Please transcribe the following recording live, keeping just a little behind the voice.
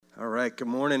right, good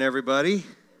morning, everybody.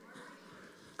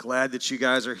 Glad that you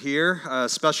guys are here.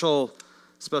 Special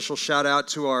shout out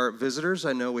to our visitors.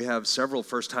 I know we have several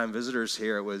first-time visitors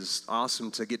here. It was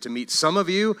awesome to get to meet some of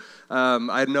you.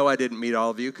 I know I didn't meet all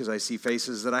of you because I see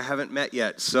faces that I haven't met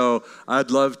yet. So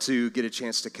I'd love to get a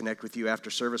chance to connect with you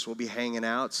after service. We'll be hanging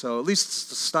out. So at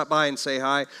least stop by and say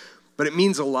hi. But it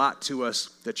means a lot to us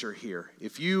that you're here.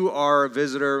 If you are a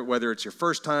visitor, whether it's your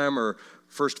first time or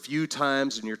first few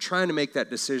times, and you're trying to make that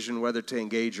decision whether to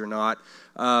engage or not,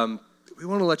 we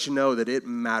want to let you know that it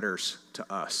matters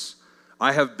to us.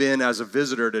 I have been as a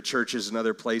visitor to churches and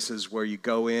other places where you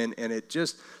go in and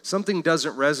something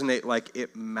doesn't resonate like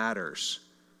it matters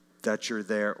that you're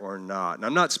there or not. And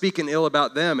I'm not speaking ill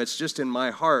about them. It's just in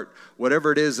my heart,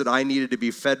 whatever it is that I needed to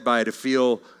be fed by to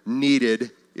feel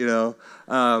needed,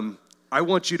 I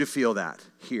want you to feel that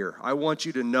here. I want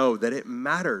you to know that it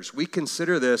matters. We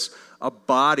consider this a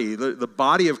body. The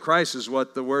body of Christ is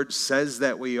what the word says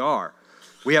that we are.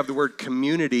 We have the word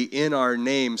community in our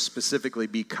name specifically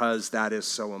because that is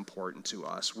so important to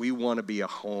us. We want to be a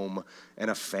home and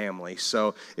a family.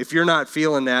 So if you're not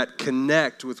feeling that,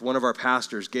 connect with one of our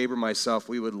pastors, Gabe or myself.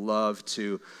 We would love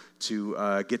to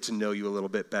get to know you a little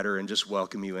bit better and just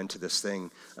welcome you into this thing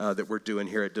that we're doing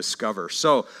here at Discover.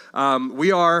 So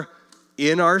we are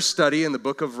in our study in the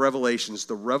book of Revelations.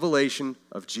 The Revelation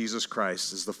of Jesus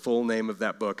Christ is the full name of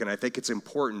that book, and I think it's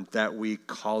important that we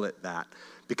call it that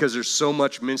because there's so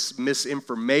much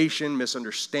misinformation,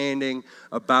 misunderstanding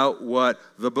about what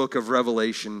the book of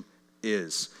Revelation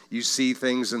is. You see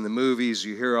things in the movies,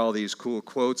 you hear all these cool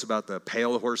quotes about the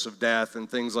pale horse of death and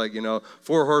things like,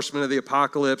 4 horsemen of the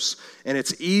apocalypse, and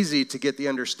it's easy to get the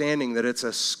understanding that it's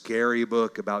a scary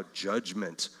book about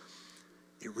judgment.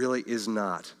 It really is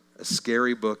not a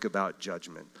scary book about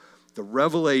judgment. The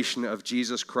revelation of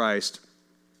Jesus Christ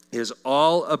is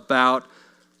all about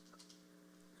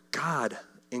God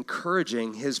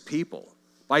encouraging his people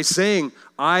by saying,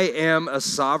 I am a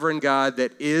sovereign God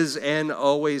that is and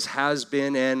always has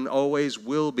been and always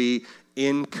will be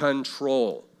in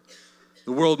control.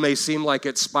 The world may seem like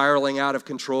it's spiraling out of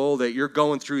control, that you're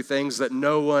going through things that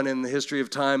no one in the history of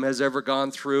time has ever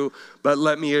gone through, but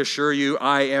let me assure you,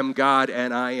 I am God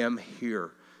and I am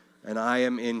here. And I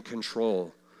am in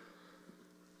control.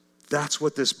 That's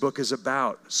what this book is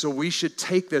about. So we should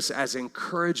take this as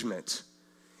encouragement.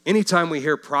 Anytime we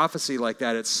hear prophecy like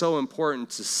that, it's so important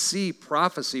to see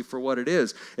prophecy for what it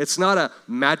is. It's not a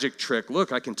magic trick.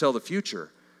 Look, I can tell the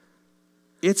future.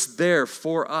 It's there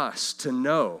for us to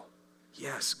know,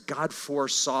 yes, God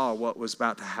foresaw what was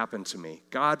about to happen to me.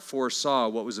 God foresaw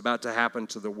what was about to happen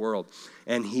to the world.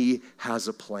 And he has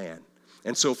a plan.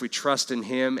 And so if we trust in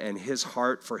him and his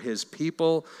heart for his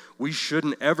people, we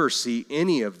shouldn't ever see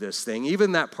any of this thing,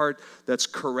 even that part that's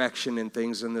correction and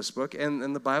things in this book.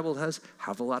 And the Bible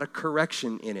have a lot of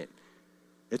correction in it.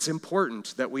 It's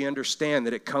important that we understand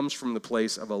that it comes from the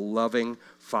place of a loving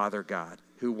Father God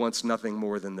who wants nothing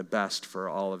more than the best for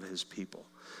all of his people.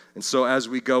 And so as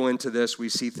we go into this, we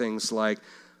see things like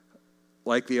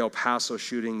the El Paso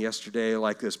shooting yesterday,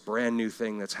 like this brand new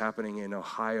thing that's happening in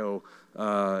Ohio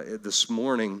this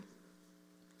morning.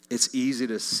 It's easy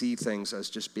to see things as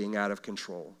just being out of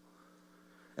control.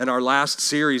 And our last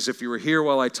series, if you were here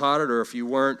while I taught it or if you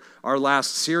weren't, our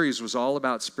last series was all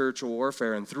about spiritual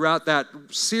warfare. And throughout that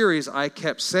series, I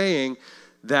kept saying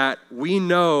that we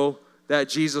know that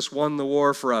Jesus won the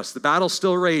war for us. The battle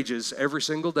still rages every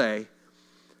single day,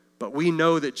 but we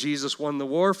know that Jesus won the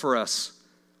war for us.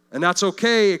 And that's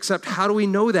okay, except how do we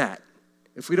know that?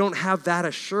 If we don't have that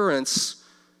assurance,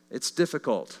 it's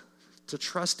difficult to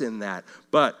trust in that.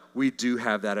 But we do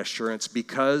have that assurance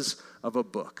because of a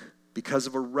book, because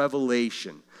of a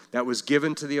revelation that was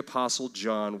given to the Apostle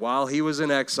John while he was in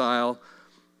exile.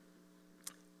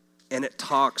 And it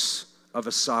talks of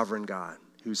a sovereign God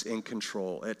who's in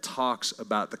control. It talks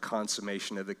about the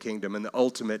consummation of the kingdom and the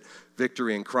ultimate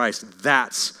victory in Christ.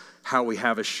 That's how we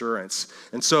have assurance.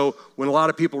 And so when a lot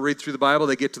of people read through the Bible,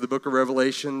 they get to the book of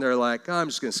Revelation, they're like, I'm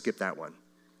just going to skip that one.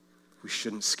 We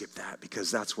shouldn't skip that because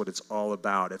that's what it's all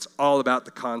about. It's all about the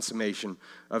consummation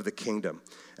of the kingdom.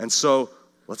 And so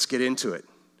let's get into it.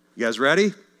 You guys ready?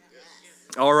 Yes.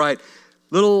 All right.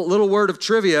 Little word of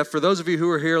trivia for those of you who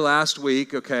were here last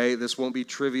week. Okay, this won't be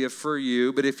trivia for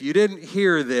you, but if you didn't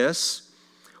hear this,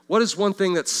 what is one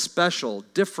thing that's special,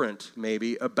 different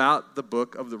maybe, about the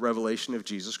book of the Revelation of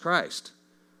Jesus Christ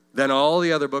than all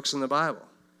the other books in the Bible?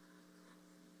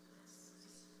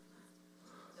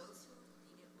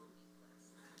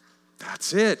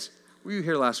 That's it. Were you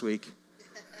here last week?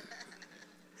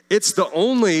 It's the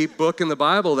only book in the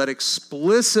Bible that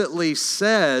explicitly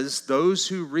says those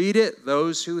who read it,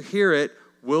 those who hear it,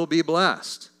 will be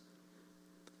blessed.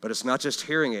 But it's not just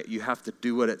hearing it. You have to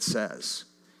do what it says.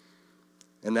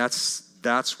 And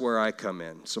that's where I come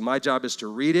in. So my job is to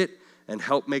read it and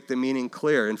help make the meaning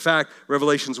clear. In fact,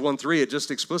 Revelations 1:3, it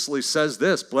just explicitly says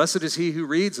this: "Blessed is he who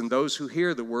reads and those who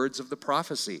hear the words of the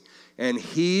prophecy, and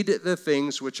heed the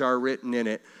things which are written in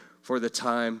it, for the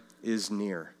time is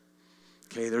near."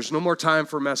 Okay, there's no more time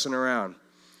for messing around.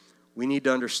 We need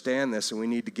to understand this, and we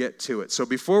need to get to it. So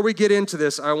before we get into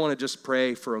this, I want to just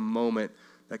pray for a moment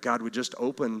that God would just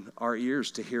open our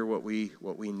ears to hear what we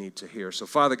need to hear. So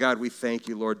Father God, we thank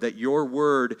you, Lord, that your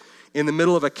word in the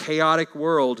middle of a chaotic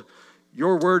world,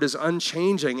 your word is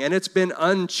unchanging, and it's been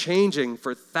unchanging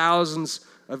for thousands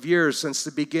of years since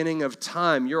the beginning of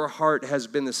time. Your heart has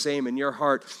been the same, and your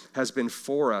heart has been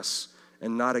for us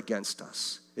and not against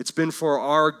us. It's been for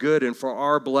our good and for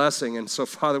our blessing. And so,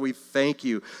 Father, we thank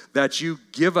you that you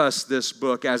give us this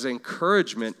book as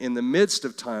encouragement in the midst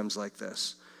of times like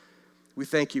this. We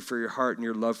thank you for your heart and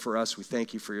your love for us. We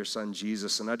thank you for your son,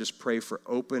 Jesus. And I just pray for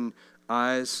open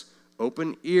eyes,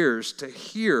 open ears to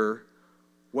hear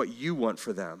what you want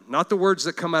for them. Not the words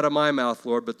that come out of my mouth,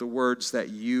 Lord, but the words that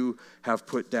you have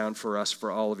put down for us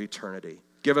for all of eternity.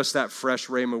 Give us that fresh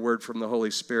rhema word from the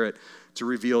Holy Spirit to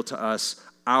reveal to us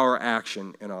our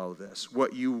action in all of this,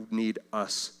 what you need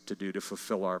us to do to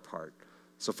fulfill our part.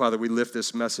 So, Father, we lift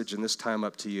this message and this time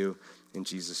up to you in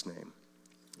Jesus' name.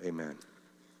 Amen.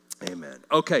 Amen.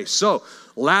 Okay, so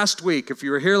last week, if you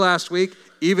were here last week,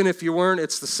 even if you weren't,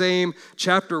 it's the same.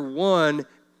 Chapter 1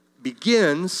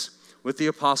 begins with the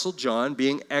Apostle John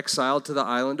being exiled to the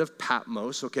island of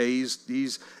Patmos. Okay,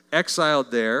 he's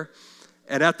exiled there.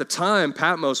 And at the time,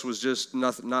 Patmos was just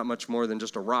not much more than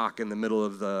just a rock in the middle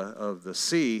of the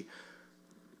sea.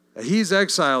 He's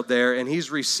exiled there, and he's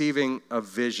receiving a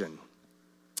vision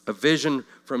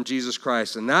from Jesus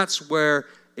Christ. And that's where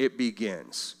it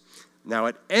begins. Now,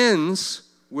 it ends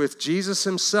with Jesus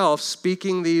himself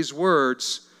speaking these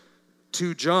words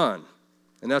to John.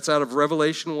 And that's out of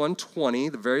Revelation 1:20,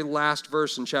 the very last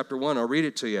verse in chapter 1. I'll read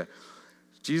it to you.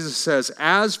 Jesus says,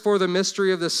 "As for the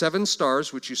mystery of the 7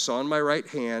 stars, which you saw in my right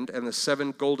hand, and the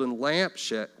 7 golden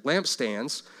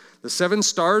lampstands, the 7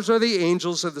 stars are the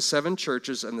angels of the 7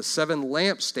 churches, and the 7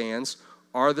 lampstands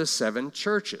are the 7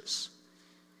 churches."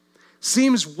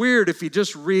 Seems weird if you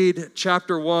just read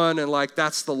chapter 1 and like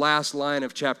that's the last line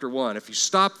of chapter 1. If you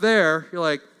stop there, you're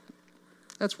like,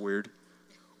 that's weird.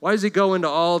 Why does he go into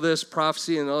all this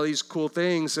prophecy and all these cool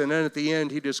things, and then at the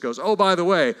end he just goes, oh, by the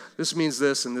way, this means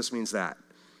this and this means that.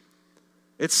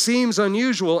 It seems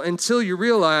unusual until you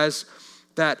realize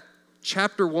that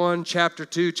chapter 1, chapter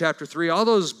 2, chapter 3, all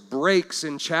those breaks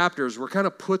in chapters were kind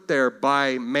of put there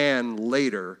by man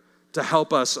later to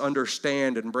help us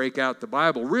understand and break out the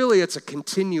Bible. Really, it's a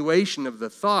continuation of the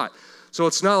thought. So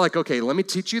it's not like, okay, let me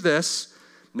teach you this,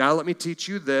 now let me teach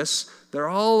you this. They're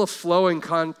all a flowing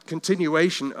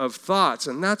continuation of thoughts,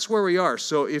 and that's where we are.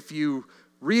 So if you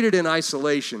read it in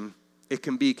isolation, it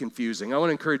can be confusing. I want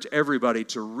to encourage everybody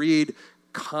to read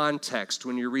context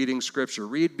when you're reading Scripture.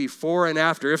 Read before and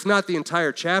after, if not the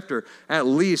entire chapter, at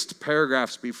least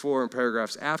paragraphs before and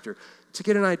paragraphs after, to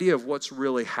get an idea of what's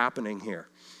really happening here.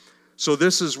 So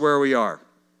this is where we are.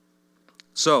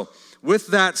 So with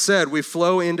that said, we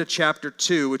flow into chapter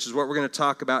 2, which is what we're going to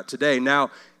talk about today. Now,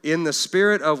 in the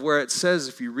spirit of where it says,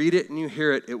 if you read it and you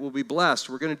hear it, it will be blessed.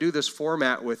 We're going to do this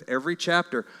format with every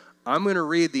chapter. I'm going to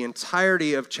read the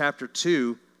entirety of chapter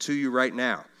 2 to you right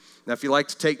now. Now, if you like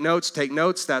to take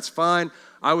notes, that's fine.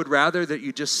 I would rather that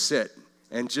you just sit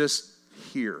and just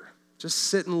hear. Just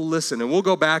sit and listen. And we'll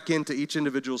go back into each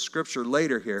individual scripture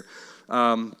later here.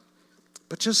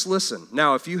 But just listen.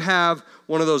 Now, if you have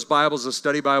one of those Bibles, a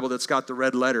study Bible that's got the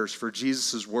red letters for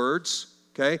Jesus' words,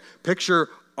 okay, picture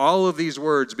all of these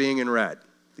words being in red.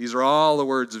 These are all the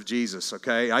words of Jesus,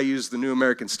 okay? I use the New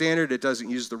American Standard. It doesn't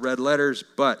use the red letters,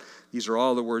 but these are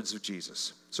all the words of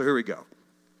Jesus. So here we go.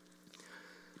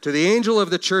 To the angel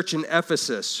of the church in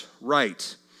Ephesus,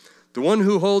 write, the one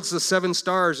who holds the 7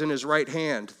 stars in his right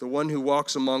hand, the one who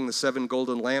walks among the 7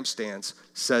 golden lampstands,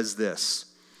 says this: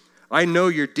 I know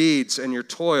your deeds and your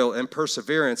toil and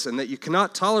perseverance, and that you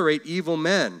cannot tolerate evil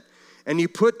men. And you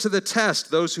put to the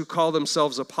test those who call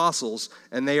themselves apostles,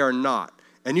 and they are not,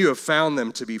 and you have found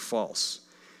them to be false.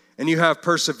 And you have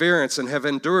perseverance and have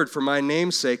endured for my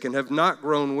name's sake and have not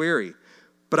grown weary.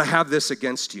 But I have this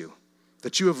against you,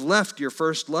 that you have left your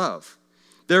first love.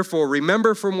 Therefore,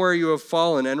 remember from where you have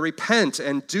fallen and repent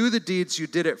and do the deeds you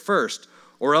did at first,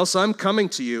 or else I'm coming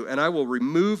to you and I will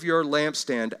remove your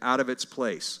lampstand out of its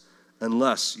place,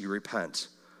 unless you repent.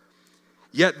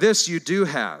 Yet this you do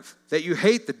have, that you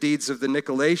hate the deeds of the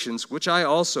Nicolaitans, which I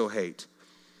also hate.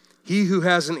 He who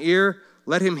has an ear,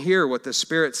 let him hear what the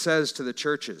Spirit says to the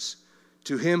churches.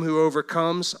 To him who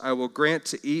overcomes, I will grant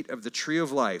to eat of the tree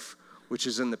of life, which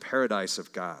is in the paradise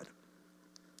of God.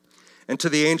 And to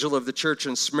the angel of the church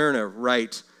in Smyrna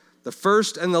write, the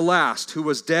first and the last, who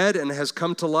was dead and has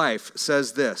come to life,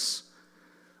 says this,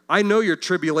 I know your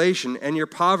tribulation and your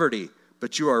poverty,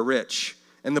 but you are rich,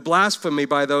 and the blasphemy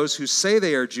by those who say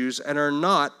they are Jews and are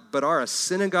not, but are a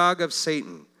synagogue of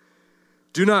Satan.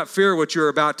 Do not fear what you are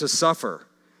about to suffer.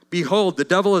 Behold, the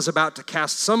devil is about to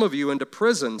cast some of you into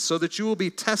prison so that you will be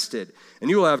tested, and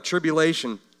you will have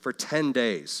tribulation for 10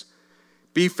 days.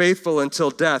 Be faithful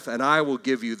until death, and I will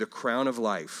give you the crown of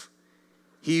life.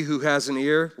 He who has an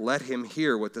ear, let him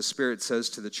hear what the Spirit says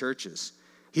to the churches.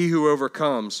 He who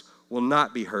overcomes will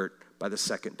not be hurt by the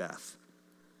second death.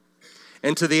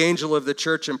 And to the angel of the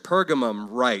church in Pergamum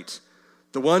write,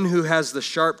 the one who has the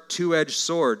sharp two-edged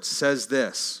sword says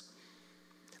this,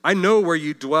 I know where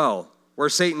you dwell, where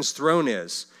Satan's throne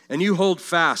is, and you hold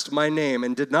fast my name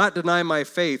and did not deny my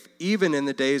faith even in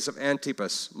the days of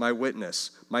Antipas, my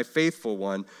witness, my faithful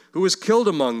one, who was killed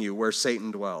among you where Satan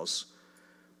dwells.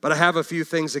 But I have a few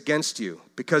things against you,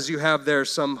 because you have there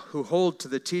some who hold to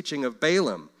the teaching of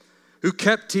Balaam, who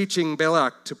kept teaching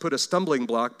Balak to put a stumbling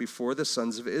block before the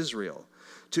sons of Israel,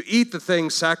 to eat the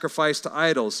things sacrificed to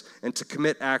idols and to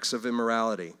commit acts of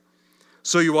immorality.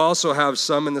 So you also have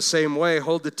some in the same way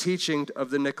hold the teaching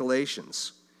of the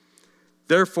Nicolaitans.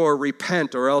 Therefore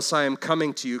repent, or else I am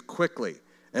coming to you quickly,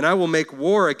 and I will make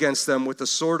war against them with the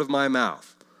sword of my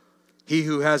mouth. He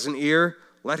who has an ear,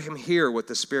 let him hear what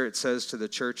the Spirit says to the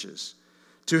churches.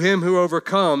 To him who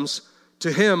overcomes,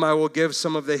 to him I will give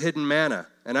some of the hidden manna,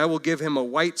 and I will give him a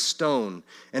white stone,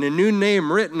 and a new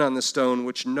name written on the stone,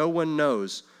 which no one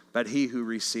knows but he who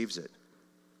receives it.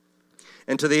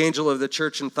 And to the angel of the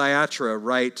church in Thyatira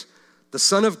write, the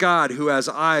Son of God, who has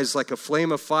eyes like a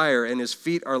flame of fire, and his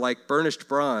feet are like burnished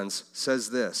bronze, says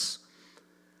this,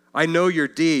 I know your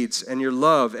deeds and your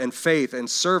love and faith and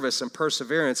service and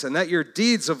perseverance, and that your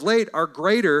deeds of late are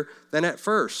greater than at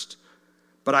first.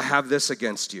 But I have this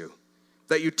against you,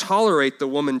 that you tolerate the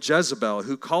woman Jezebel,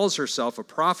 who calls herself a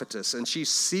prophetess, and she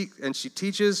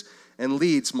teaches and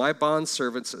leads my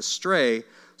bondservants astray,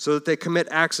 so that they commit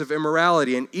acts of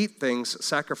immorality and eat things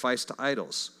sacrificed to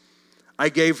idols. I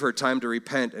gave her time to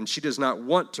repent, and she does not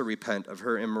want to repent of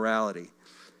her immorality.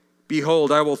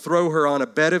 Behold, I will throw her on a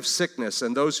bed of sickness,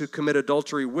 and those who commit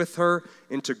adultery with her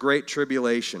into great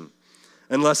tribulation,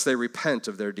 unless they repent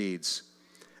of their deeds.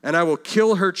 And I will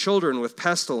kill her children with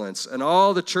pestilence, and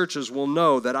all the churches will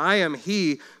know that I am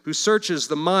he who searches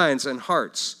the minds and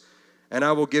hearts, and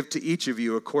I will give to each of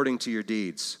you according to your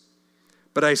deeds.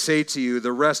 But I say to you,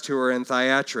 the rest who are in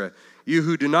Thyatira, you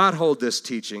who do not hold this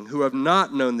teaching, who have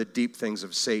not known the deep things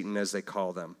of Satan, as they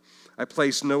call them, I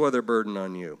place no other burden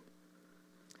on you.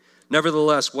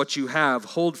 Nevertheless, what you have,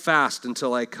 hold fast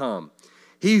until I come.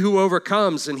 He who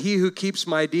overcomes and he who keeps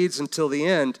my deeds until the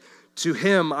end, to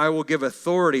him I will give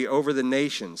authority over the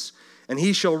nations, and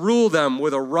he shall rule them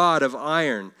with a rod of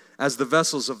iron, as the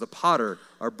vessels of the potter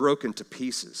are broken to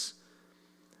pieces.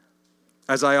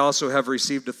 As I also have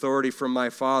received authority from my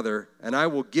Father, and I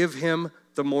will give him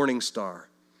the morning star.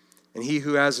 And he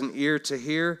who has an ear to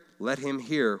hear, let him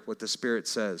hear what the Spirit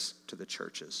says to the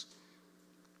churches.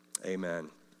 Amen.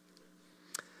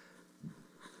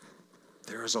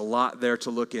 There is a lot there to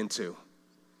look into.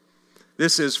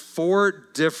 This is 4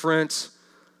 different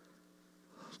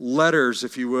letters,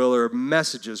 if you will, or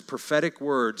messages, prophetic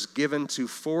words given to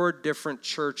 4 different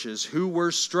churches who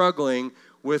were struggling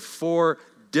with 4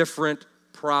 different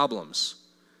problems.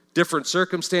 Different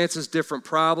circumstances, different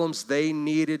problems. They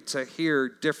needed to hear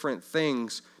different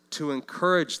things to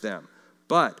encourage them.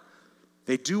 But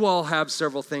they do all have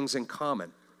several things in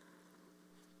common.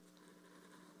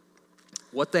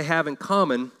 What they have in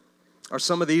common are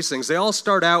some of these things. They all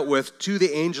start out with, to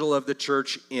the angel of the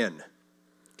church in.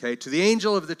 Okay, to the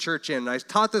angel of the church in. And I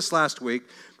taught this last week,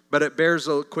 but it bears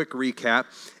a quick recap.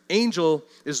 Angel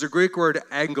is the Greek word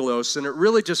angelos, and it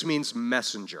really just means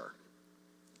messenger.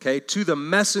 Okay, to the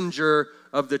messenger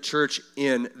of the church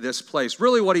in this place.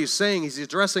 Really what he's saying is he's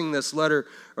addressing this letter,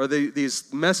 or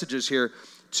these messages here,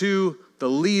 to the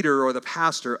leader or the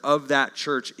pastor of that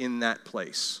church in that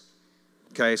place.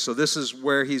 Okay, so this is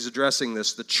where he's addressing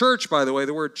this. The church, by the way,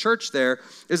 the word church there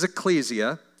is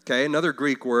ecclesia, okay, another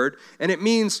Greek word, and it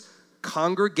means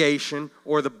congregation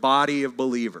or the body of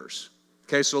believers.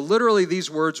 Okay, so literally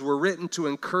these words were written to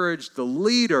encourage the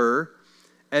leader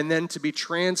and then to be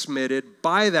transmitted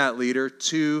by that leader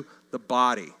to the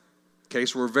body. Okay,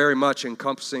 so we're very much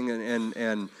encompassing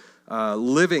and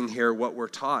living here what we're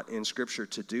taught in Scripture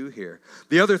to do here.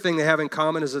 The other thing they have in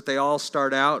common is that they all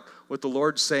start out with the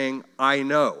Lord saying, I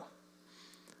know.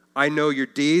 I know your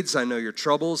deeds. I know your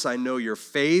troubles. I know your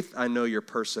faith. I know your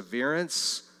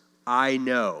perseverance. I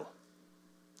know.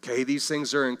 Okay, these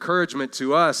things are encouragement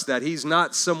to us that he's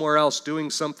not somewhere else doing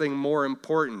something more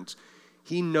important.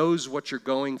 He knows what you're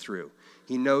going through.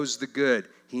 He knows the good.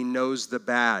 He knows the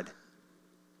bad.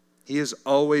 He is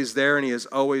always there and he is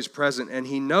always present. And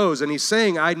he knows, and he's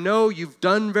saying, I know you've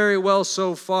done very well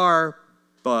so far,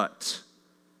 but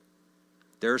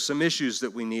there are some issues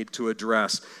that we need to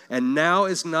address. And now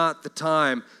is not the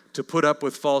time to put up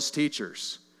with false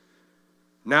teachers.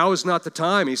 Now is not the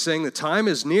time. He's saying the time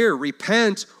is near.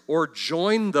 Repent or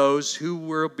join those who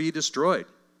will be destroyed.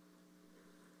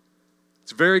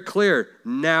 It's very clear.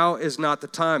 Now is not the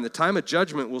time. The time of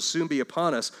judgment will soon be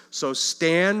upon us. So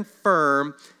stand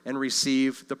firm and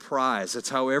receive the prize. That's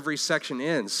how every section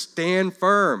ends. Stand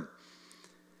firm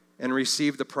and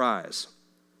receive the prize.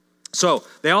 So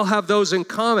they all have those in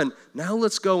common. Now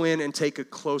let's go in and take a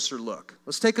closer look.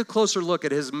 Let's take a closer look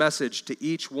at his message to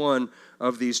each one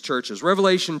of these churches.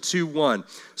 Revelation 2:1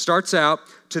 starts out,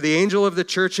 to the angel of the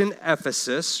church in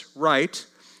Ephesus, write,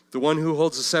 the one who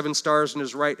holds the 7 stars in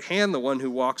his right hand, the one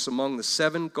who walks among the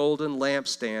 7 golden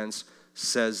lampstands,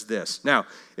 says this. Now,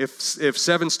 if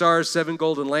 7 stars, 7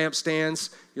 golden lampstands,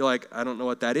 you're like, I don't know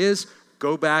what that is.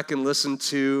 Go back and listen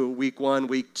to week 1,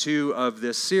 week 2 of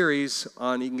this series.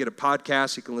 You can get a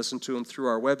podcast. You can listen to them through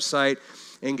our website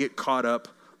and get caught up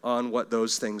on what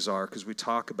those things are because we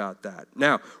talk about that.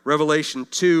 Now, Revelation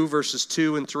 2, verses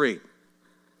 2 and 3.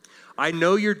 I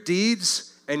know your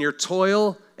deeds and your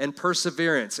toil and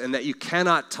perseverance, and that you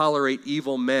cannot tolerate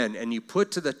evil men, and you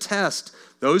put to the test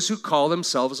those who call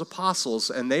themselves apostles,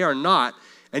 and they are not,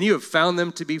 and you have found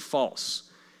them to be false.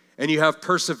 And you have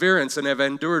perseverance and have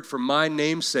endured for my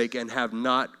name's sake and have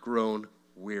not grown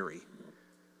weary.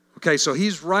 Okay, so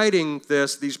he's writing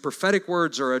this. These prophetic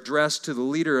words are addressed to the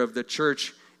leader of the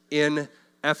church in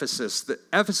Ephesus.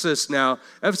 Ephesus is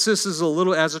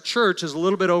as a church, is a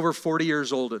little bit over 40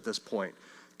 years old at this point.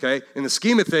 Okay, in the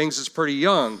scheme of things, it's pretty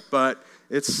young, but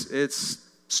it's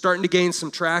starting to gain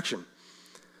some traction.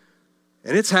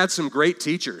 And it's had some great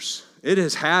teachers. It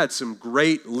has had some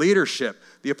great leadership.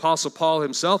 The Apostle Paul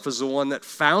himself is the one that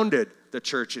founded the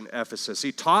church in Ephesus.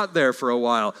 He taught there for a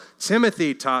while.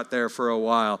 Timothy taught there for a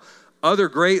while. Other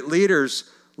great leaders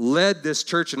led this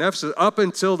church in Ephesus up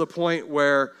until the point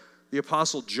where the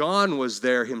Apostle John was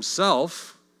there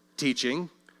himself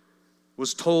teaching,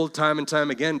 was told time and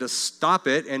time again to stop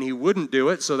it, and he wouldn't do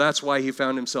it, so that's why he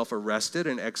found himself arrested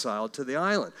and exiled to the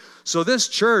island. So this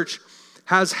church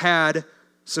has had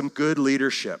some good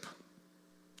leadership.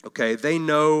 Okay, they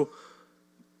know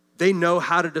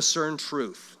how to discern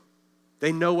truth.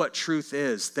 They know what truth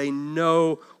is. They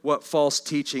know what false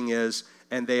teaching is,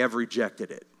 and they have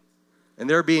rejected it. And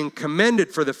they're being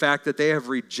commended for the fact that they have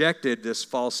rejected this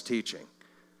false teaching.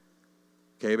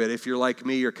 Okay, but if you're like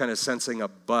me, you're kind of sensing a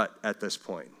but at this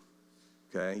point.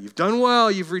 Okay, you've done well,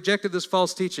 you've rejected this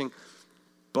false teaching,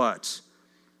 but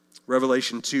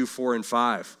Revelation 2, 4, and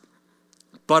 5.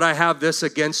 But I have this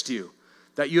against you,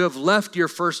 that you have left your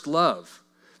first love.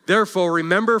 Therefore,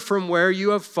 remember from where you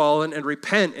have fallen and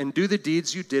repent and do the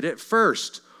deeds you did at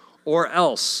first. Or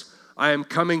else I am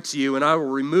coming to you and I will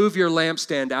remove your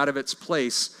lampstand out of its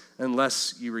place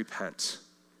unless you repent.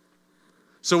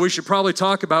 So we should probably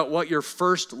talk about what your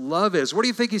first love is. What do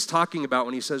you think he's talking about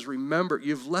when he says, remember,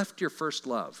 you've left your first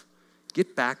love?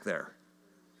 Get back there.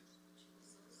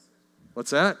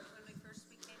 What's that?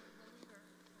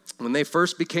 When they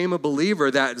first became a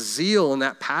believer, that zeal and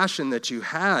that passion that you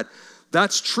had,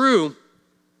 that's true.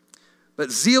 But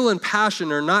zeal and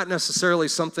passion are not necessarily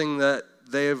something that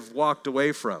they've walked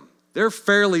away from. They're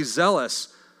fairly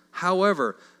zealous.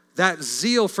 However, that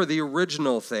zeal for the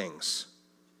original things.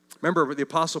 Remember, the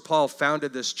Apostle Paul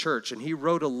founded this church, and he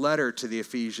wrote a letter to the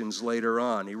Ephesians later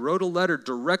on. He wrote a letter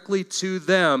directly to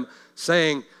them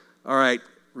saying, all right,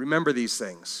 remember these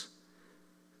things.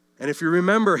 And if you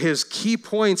remember, his key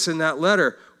points in that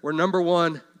letter were, number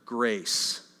 1,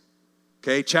 grace.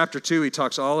 Okay, chapter 2, he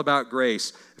talks all about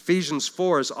grace. Ephesians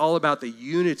 4 is all about the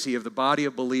unity of the body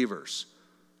of believers,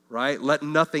 right? Let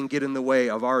nothing get in the way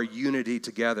of our unity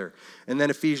together. And then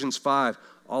Ephesians 5,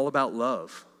 all about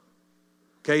love.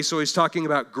 Okay, so he's talking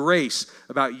about grace,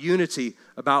 about unity,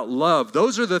 about love.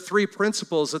 Those are the 3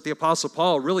 principles that the Apostle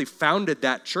Paul really founded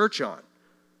that church on.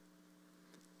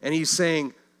 And he's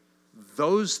saying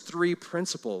those 3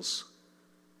 principles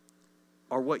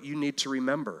are what you need to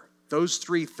remember. Those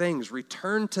 3 things,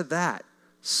 return to that.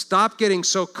 Stop getting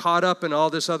so caught up in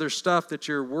all this other stuff that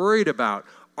you're worried about.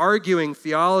 arguing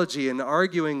theology and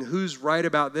arguing who's right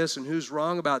about this and who's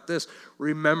wrong about this,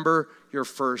 remember your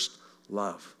first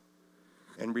love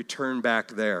and return back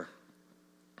there.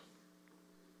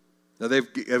 Now,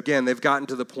 they've gotten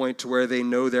to the point to where they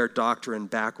know their doctrine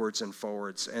backwards and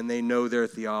forwards, and they know their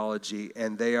theology,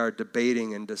 and they are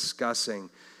debating and discussing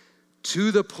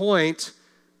to the point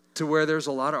to where there's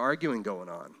a lot of arguing going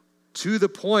on, to the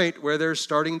point where there's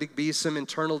starting to be some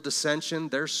internal dissension.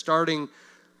 They're starting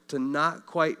to not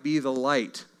quite be the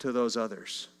light to those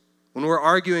others. When we're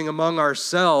arguing among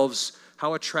ourselves,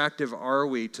 how attractive are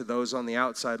we to those on the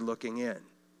outside looking in?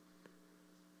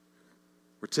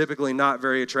 We're typically not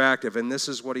very attractive, and this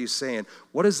is what he's saying.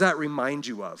 What does that remind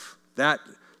you of, that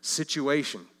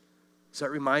situation? Does that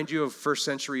remind you of first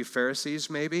century Pharisees,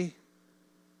 maybe?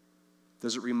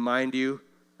 Does it remind you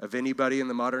of anybody in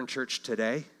the modern church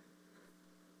today?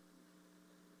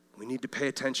 We need to pay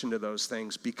attention to those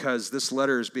things because this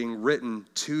letter is being written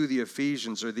to the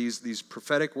Ephesians, or these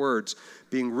prophetic words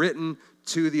being written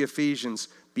to the Ephesians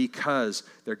because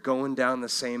they're going down the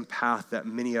same path that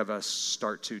many of us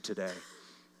start to today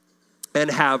and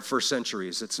have for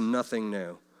centuries. It's nothing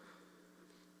new.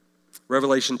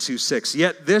 Revelation 2:6,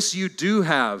 yet this you do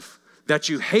have, that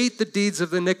you hate the deeds of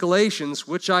the Nicolaitans,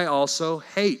 which I also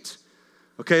hate.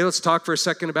 Okay, let's talk for a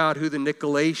second about who the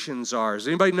Nicolaitans are. Does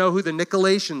anybody know who the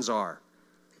Nicolaitans are?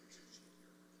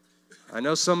 I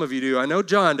know some of you do. I know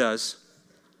John does.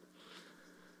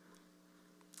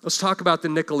 Let's talk about the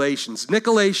Nicolaitans.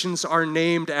 Nicolaitans are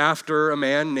named after a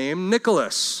man named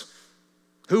Nicholas.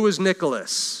 Who was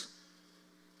Nicholas?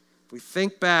 We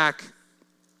think back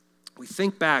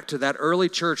to that early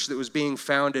church that was being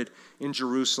founded in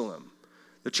Jerusalem,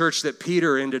 the church that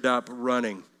Peter ended up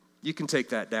running. You can take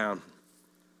that down.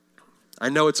 I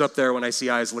know it's up there when I see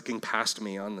eyes looking past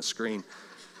me on the screen.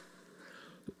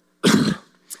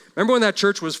 Remember when that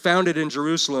church was founded in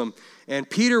Jerusalem, and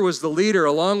Peter was the leader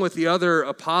along with the other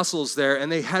apostles there,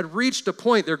 and they had reached a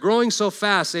point, they're growing so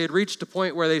fast, they had reached a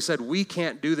point where they said, we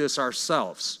can't do this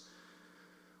ourselves.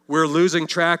 We're losing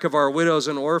track of our widows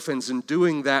and orphans and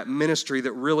doing that ministry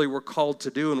that really we're called to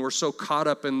do, and we're so caught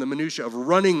up in the minutia of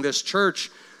running this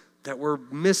church that we're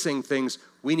missing things.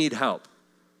 We need help.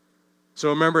 So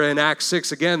remember in Acts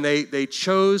 6, again, they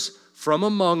chose from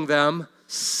among them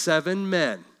 7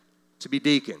 men to be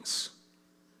deacons.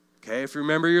 Okay, if you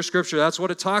remember your scripture, that's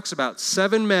what it talks about.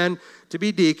 7 men to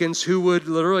be deacons who would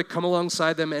literally come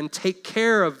alongside them and take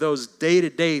care of those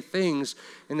day-to-day things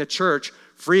in the church,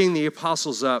 freeing the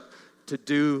apostles up to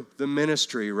do the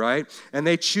ministry, right? And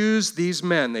they choose these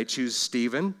men. They choose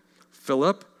Stephen,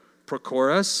 Philip,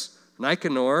 Prochorus,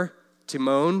 Nicanor,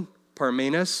 Timon,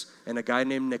 Parmenas, and a guy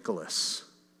named Nicholas.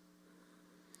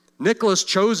 Nicholas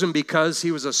chose him because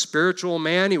he was a spiritual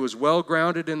man. He was well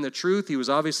grounded in the truth. He was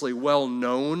obviously well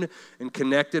known and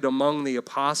connected among the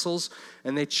apostles,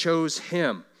 and they chose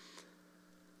him.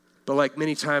 But like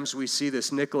many times we see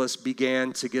this, Nicholas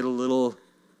began to get a little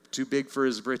too big for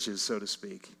his britches, so to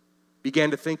speak.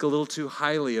 Began to think a little too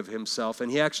highly of himself,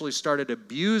 and he actually started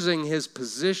abusing his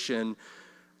position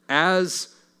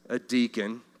as a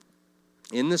deacon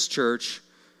in this church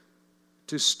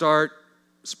to start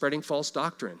spreading false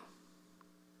doctrine.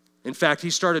 In fact, he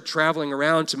started traveling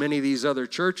around to many of these other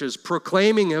churches,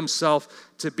 proclaiming himself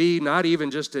to be not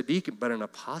even just a deacon, but an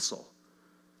apostle.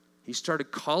 He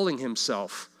started calling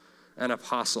himself an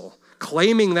apostle,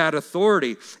 claiming that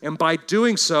authority. And by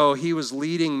doing so, he was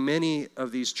leading many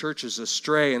of these churches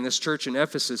astray, and this church in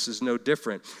Ephesus is no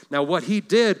different. Now, what he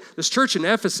did, this church in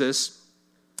Ephesus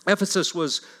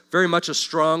was very much a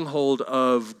stronghold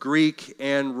of Greek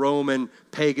and Roman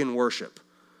pagan worship.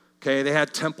 Okay, they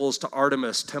had temples to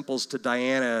Artemis, temples to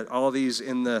Diana, all these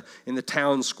in the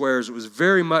town squares. It was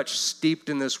very much steeped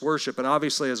in this worship, and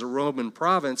obviously as a Roman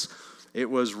province, it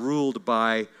was ruled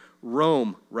by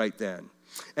Rome right then.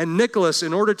 And Nicholas,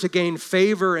 in order to gain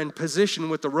favor and position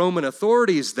with the Roman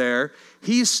authorities there,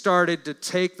 he started to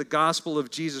take the gospel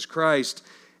of Jesus Christ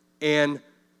and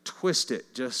twist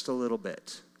it just a little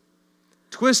bit.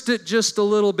 Twist it just a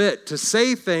little bit to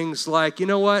say things like, you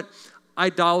know what,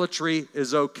 idolatry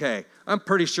is okay. I'm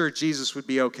pretty sure Jesus would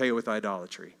be okay with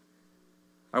idolatry.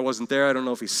 I wasn't there. I don't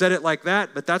know if he said it like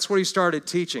that, but that's what he started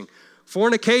teaching.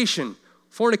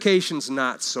 Fornication's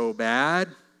not so bad.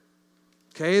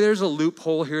 Okay, there's a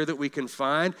loophole here that we can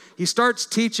find. He starts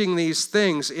teaching these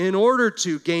things in order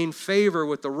to gain favor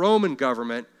with the Roman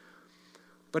government,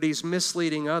 but he's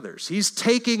misleading others. He's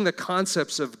taking the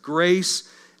concepts of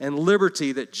grace and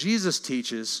liberty that Jesus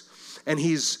teaches, and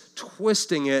he's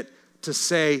twisting it to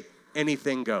say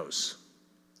anything goes.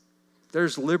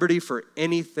 There's liberty for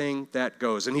anything that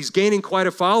goes. And he's gaining quite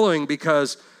a following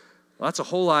because, Well, that's a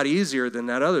whole lot easier than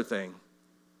that other thing.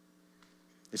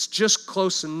 It's just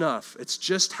close enough. It's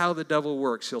just how the devil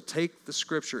works. He'll take the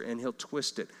scripture and he'll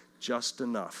twist it just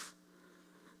enough.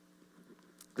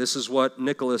 This is what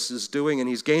Nicholas is doing, and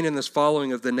he's gaining this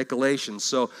following of the Nicolaitans.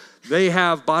 So they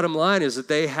have, bottom line is that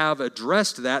they have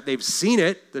addressed that. They've seen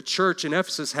it. The church in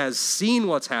Ephesus has seen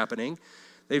what's happening.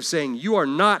 They've saying, you are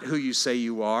not who you say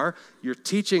you are. You're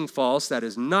teaching false. That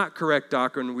is not correct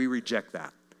doctrine. We reject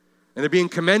that. And they're being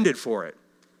commended for it.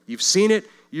 You've seen it.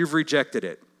 You've rejected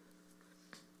it.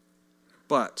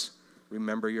 But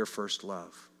remember your first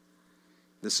love.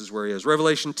 This is where he is.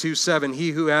 Revelation 2:7,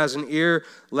 he who has an ear,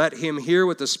 let him hear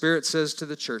what the Spirit says to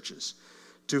the churches.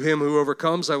 To him who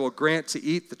overcomes, I will grant to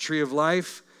eat the tree of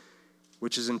life,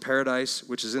 which is in paradise,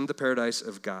 which is in the paradise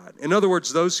of God. In other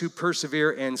words, those who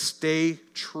persevere and stay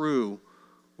true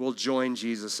will join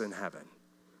Jesus in heaven.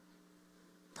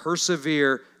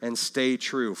 Persevere and stay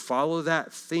true. Follow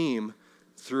that theme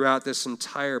throughout this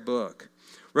entire book.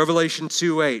 Revelation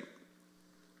 2:8.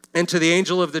 And to the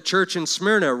angel of the church in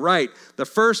Smyrna, write, the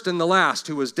first and the last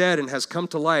who was dead and has come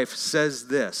to life says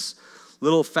this.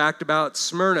 Little fact about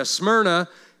Smyrna. Smyrna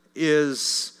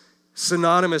is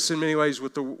synonymous in many ways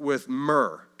with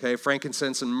myrrh, okay,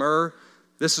 frankincense and myrrh.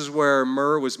 This is where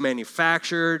myrrh was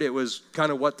manufactured. It was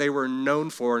kind of what they were known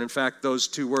for. And in fact, those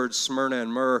two words, Smyrna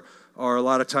and myrrh, are a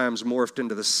lot of times morphed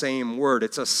into the same word.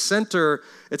 It's a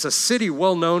city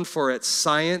well known for its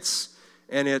science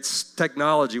and its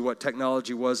technology, what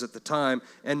technology was at the time,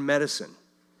 and medicine.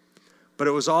 But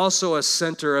it was also a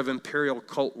center of imperial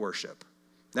cult worship.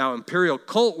 Now, imperial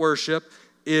cult worship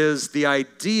is the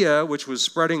idea, which was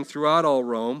spreading throughout all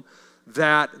Rome,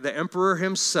 that the emperor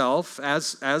himself,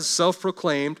 as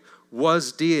self-proclaimed,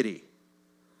 was deity,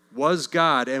 was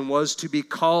God, and was to be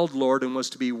called Lord, and was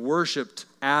to be worshiped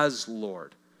as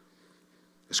Lord.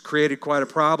 This created quite a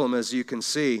problem, as you can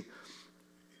see.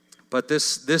 But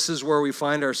this is where we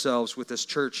find ourselves with this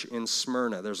church in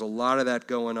Smyrna. There's a lot of that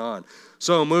going on.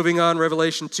 So moving on,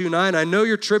 Revelation 2:9, I know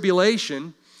your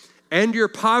tribulation and your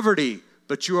poverty,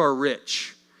 but you are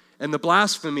rich. And the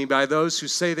blasphemy by those who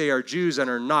say they are Jews and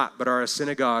are not, but are a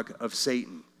synagogue of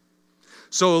Satan.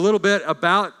 So a little bit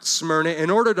about Smyrna. In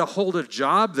order to hold a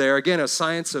job there, again, a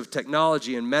science of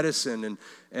technology and medicine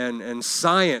and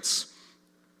science,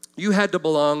 you had to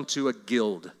belong to a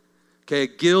guild. Okay, a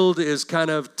guild is kind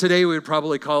of, today we would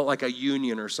probably call it like a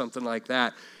union or something like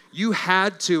that. You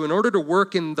had to, in order to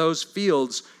work in those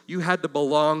fields, you had to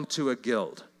belong to a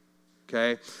guild.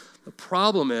 Okay? The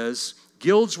problem is,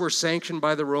 guilds were sanctioned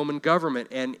by the Roman government,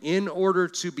 and in order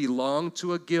to belong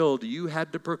to a guild, you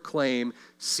had to proclaim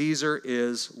Caesar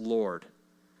is Lord.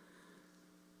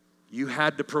 You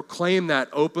had to proclaim that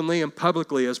openly and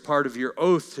publicly as part of your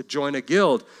oath to join a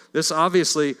guild. This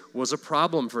obviously was a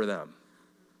problem for them.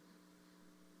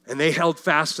 And they held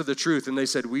fast to the truth, and they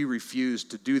said, we refuse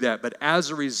to do that. But as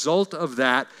a result of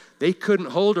that, they couldn't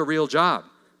hold a real job.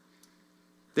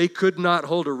 They could not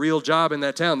hold a real job in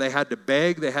that town. They had to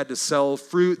beg, they had to sell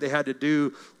fruit, they had to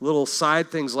do little side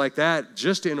things like that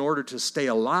just in order to stay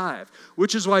alive.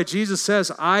 Which is why Jesus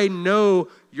says, I know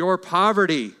your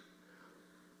poverty,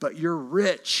 but you're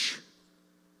rich.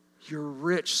 You're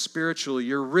rich spiritually.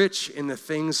 You're rich in the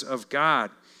things of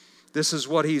God. This is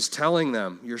what he's telling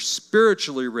them. You're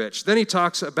spiritually rich. Then he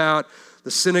talks about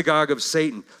the synagogue of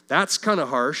Satan. That's kind of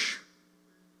harsh.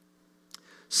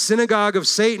 Synagogue of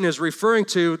Satan is referring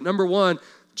to, number one,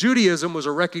 Judaism was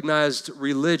a recognized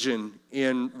religion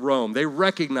in Rome. They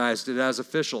recognized it as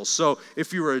official. So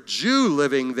if you were a Jew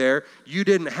living there, you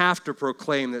didn't have to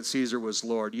proclaim that Caesar was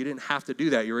Lord. You didn't have to do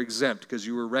that. You were exempt because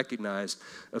you were recognized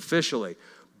officially.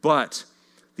 But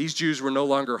these Jews were no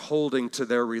longer holding to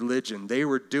their religion. They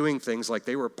were doing things like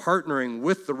they were partnering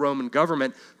with the Roman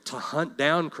government to hunt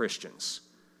down Christians,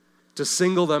 to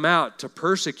single them out, to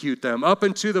persecute them, up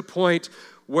until the point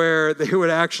where they would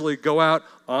actually go out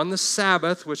on the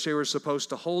Sabbath, which they were supposed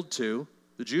to hold to,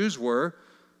 the Jews were,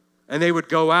 and they would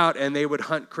go out and they would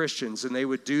hunt Christians, and they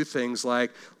would do things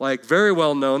like very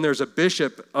well known, there's a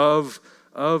bishop of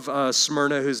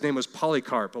Smyrna whose name was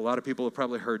Polycarp. A lot of people have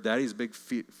probably heard that. He's a big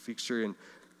feature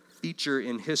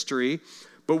in history.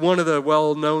 But one of the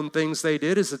well-known things they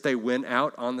did is that they went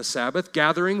out on the Sabbath,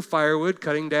 gathering firewood,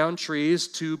 cutting down trees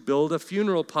to build a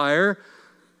funeral pyre.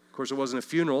 Of course, it wasn't a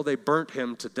funeral. They burnt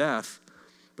him to death.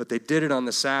 But they did it on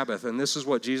the Sabbath. And this is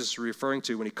what Jesus is referring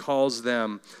to when he calls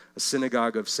them a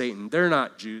synagogue of Satan. They're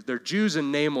not Jews. They're Jews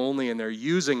in name only, and they're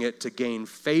using it to gain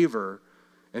favor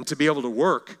and to be able to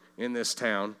work in this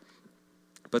town.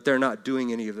 But they're not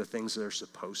doing any of the things they're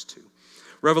supposed to.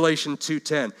 Revelation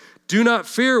 2:10, do not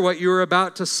fear what you are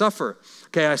about to suffer.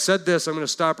 Okay, I said this, I'm going to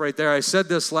stop right there. I said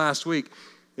this last week.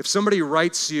 If somebody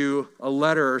writes you a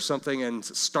letter or something and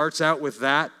starts out with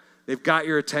that, they've got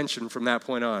your attention from that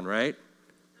point on, right?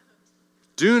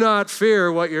 Do not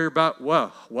fear what you're about.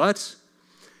 Whoa, what?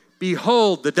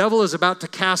 Behold, the devil is about to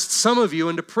cast some of you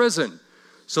into prison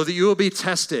so that you will be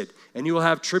tested and you will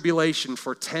have tribulation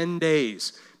for 10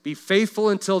 days. Be faithful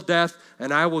until death,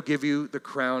 and I will give you the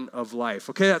crown of life.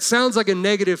 Okay, that sounds like a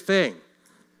negative thing.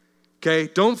 Okay,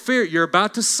 don't fear. You're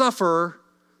about to suffer.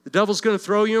 The devil's going to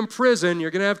throw you in prison.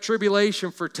 You're going to have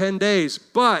tribulation for 10 days.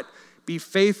 But be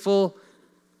faithful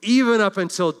even up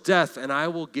until death, and I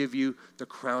will give you the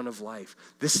crown of life.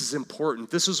 This is important.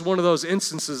 This is one of those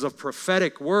instances of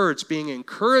prophetic words being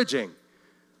encouraging.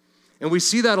 And we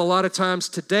see that a lot of times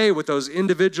today with those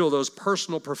individual, those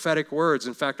personal prophetic words.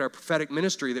 In fact, our prophetic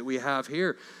ministry that we have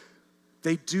here,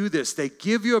 they do this. They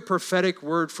give you a prophetic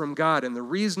word from God. And the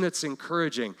reason it's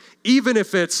encouraging, even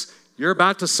if it's you're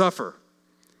about to suffer,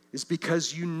 is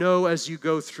because you know as you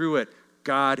go through it,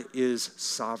 God is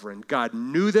sovereign. God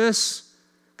knew this.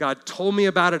 God told me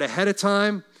about it ahead of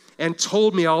time and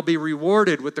told me I'll be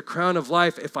rewarded with the crown of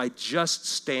life if I just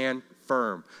stand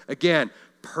firm. Again,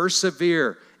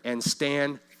 persevere and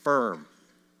stand firm.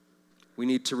 We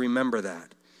need to remember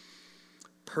that.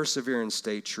 Persevere and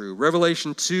stay true.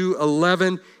 Revelation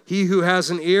 2:11, he who has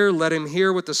an ear, let him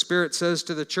hear what the Spirit says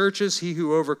to the churches. He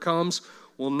who overcomes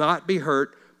will not be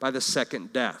hurt by the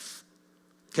second death.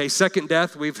 Okay, second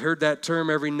death, we've heard that term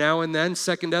every now and then.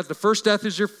 Second death, the first death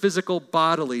is your physical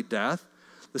bodily death.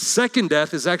 The second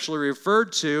death is actually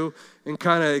referred to and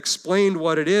kind of explained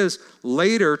what it is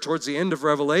later towards the end of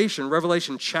Revelation.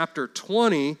 Revelation chapter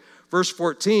 20, verse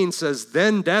 14 says,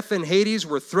 then death and Hades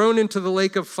were thrown into the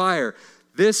lake of fire.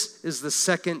 This is the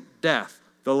second death,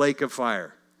 the lake of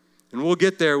fire. And we'll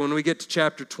get there when we get to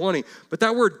chapter 20. But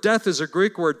that word death is a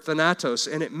Greek word, thanatos,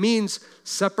 and it means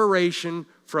separation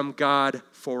from God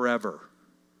forever.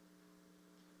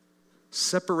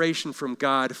 Separation from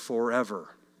God forever.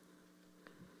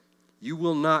 You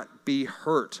will not be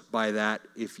hurt by that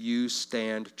if you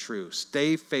stand true.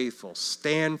 Stay faithful,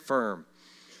 stand firm,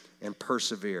 and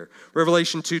persevere.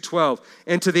 Revelation 2:12,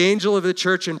 and to the angel of the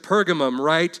church in Pergamum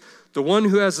write, the one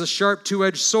who has the sharp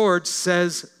two-edged sword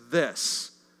says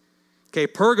this. Okay,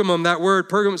 Pergamum, that word,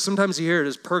 Pergamum, sometimes you hear it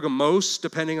as Pergamos,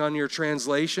 depending on your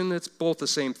translation. It's both the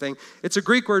same thing. It's a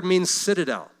Greek word, means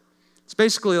citadel. It's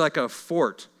basically like a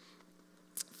fort.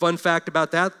 Fun fact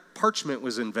about that, parchment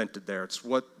was invented there. It's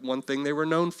one thing they were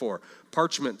known for.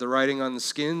 Parchment, the writing on the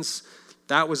skins,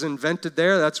 that was invented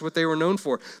there. That's what they were known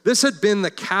for. This had been the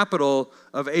capital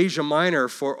of Asia Minor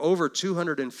for over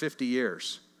 250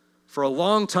 years. For a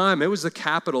long time, it was the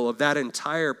capital of that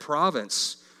entire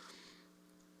province.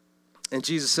 And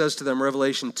Jesus says to them,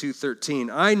 Revelation 2:13,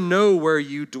 I know where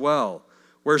you dwell,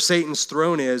 where Satan's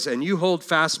throne is, and you hold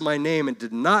fast my name and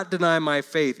did not deny my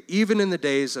faith, even in the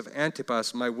days of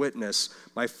Antipas, my witness,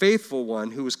 my faithful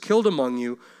one, who was killed among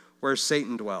you, where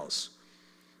Satan dwells.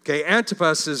 Okay,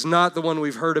 Antipas is not the one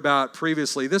we've heard about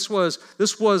previously. This was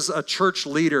a church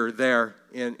leader there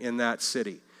in that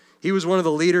city. He was one of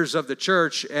the leaders of the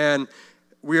church, and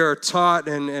we are taught,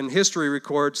 and history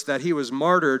records, that he was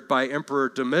martyred by Emperor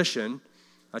Domitian.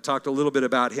 I talked a little bit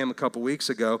about him a couple weeks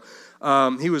ago.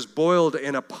 He was boiled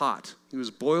in a pot. He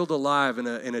was boiled alive in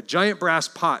a giant brass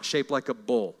pot shaped like a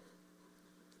bull.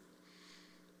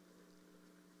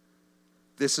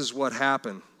 This is what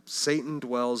happened. Satan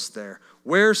dwells there.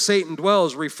 Where Satan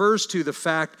dwells refers to the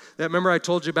fact that, remember I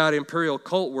told you about imperial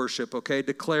cult worship, okay,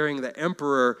 declaring the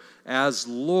emperor as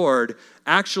Lord.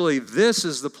 Actually, this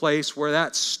is the place where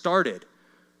that started.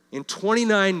 In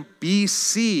 29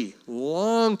 BC,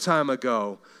 long time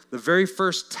ago, the very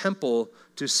first temple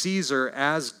to Caesar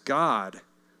as God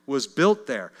was built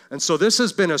there. And so this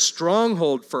has been a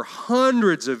stronghold for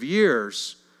hundreds of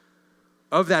years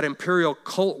of that imperial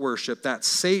cult worship, that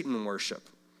Satan worship.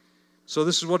 So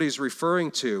this is what he's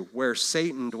referring to, where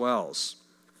Satan dwells.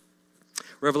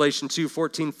 Revelation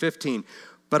 2:14, 15.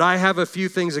 But I have a few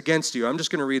things against you. I'm just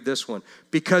going to read this one.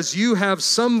 Because you have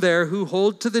some there who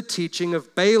hold to the teaching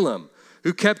of Balaam,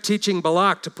 who kept teaching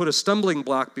Balak to put a stumbling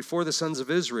block before the sons of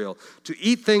Israel, to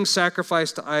eat things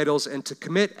sacrificed to idols, and to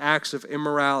commit acts of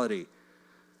immorality.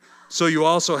 So you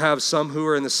also have some who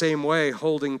are in the same way,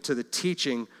 holding to the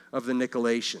teaching of the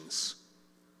Nicolaitans.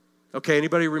 Okay,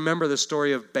 anybody remember the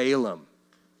story of Balaam?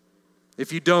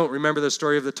 If you don't, remember the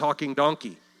story of the talking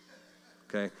donkey.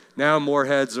 Okay, now more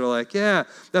heads are like, yeah,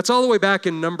 that's all the way back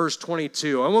in Numbers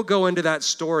 22. I won't go into that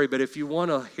story, but if you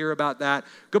want to hear about that,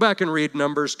 go back and read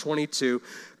Numbers 22.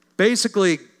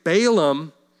 Basically,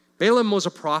 Balaam was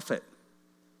a prophet.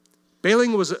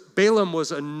 Balaam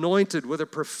was anointed with a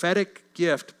prophetic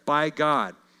gift by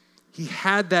God. He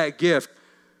had that gift,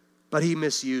 but he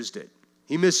misused it.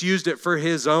 He misused it for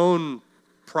his own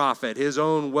profit, his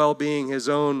own well-being, his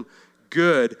own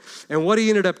good. And what he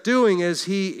ended up doing is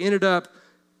he ended up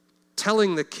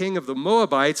telling the king of the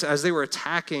Moabites, as they were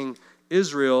attacking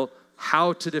Israel,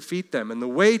 how to defeat them. And the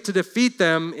way to defeat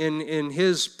them in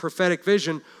his prophetic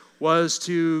vision was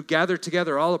to gather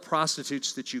together all the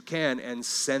prostitutes that you can and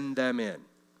send them in.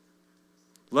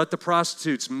 Let the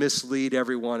prostitutes mislead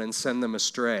everyone and send them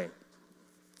astray.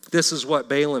 This is what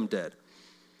Balaam did.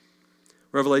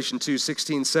 Revelation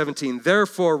 2:16-17,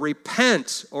 therefore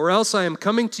repent, or else I am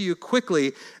coming to you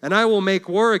quickly, and I will make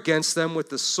war against them with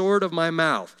the sword of my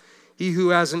mouth. He who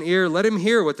has an ear, let him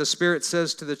hear what the Spirit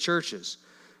says to the churches.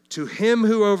 To him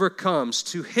who overcomes,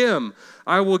 to him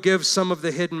I will give some of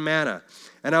the hidden manna,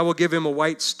 and I will give him a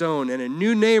white stone and a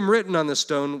new name written on the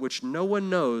stone, which no one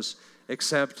knows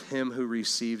except him who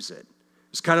receives it.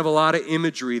 There's kind of a lot of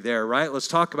imagery there, right? Let's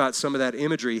talk about some of that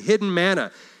imagery. Hidden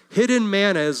manna. Hidden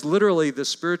manna is literally the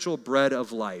spiritual bread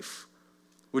of life,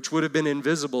 which would have been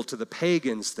invisible to the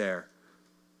pagans there.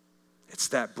 It's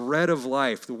that bread of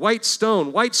life. The white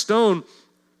stone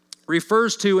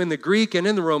refers to, in the Greek and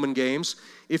in the Roman games,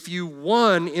 if you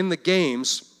won in the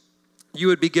games, you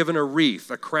would be given a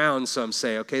wreath, a crown, some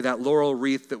say, okay, that laurel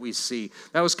wreath that we see.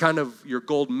 That was kind of your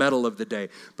gold medal of the day.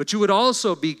 But you would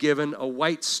also be given a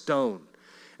white stone.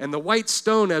 And the white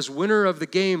stone, as winner of the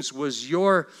games, was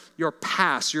your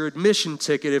pass, your admission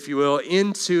ticket, if you will,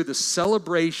 into the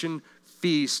celebration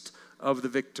feast of the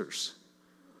victors.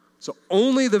 So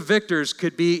only the victors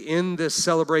could be in this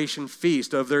celebration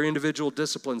feast of their individual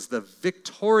disciplines. The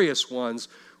victorious ones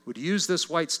would use this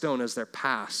white stone as their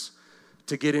pass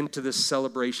to get into this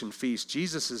celebration feast.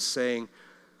 Jesus is saying,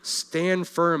 stand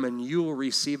firm and you will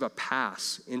receive a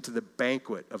pass into the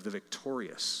banquet of the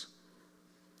victorious.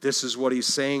 This is what he's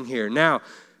saying here. Now,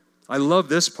 I love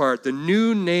this part, the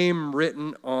new name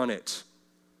written on it.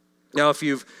 Now, if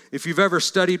you've ever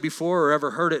studied before or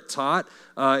ever heard it taught,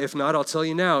 if not, I'll tell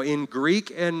you now. In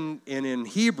Greek and in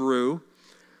Hebrew,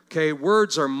 okay,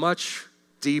 words are much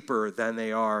deeper than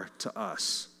they are to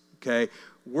us, okay?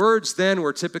 Words then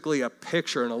were typically a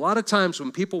picture, and a lot of times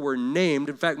when people were named,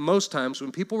 in fact, most times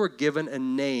when people were given a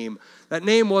name, that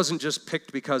name wasn't just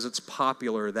picked because it's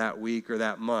popular that week or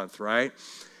that month, right?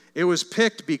 It was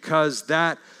picked because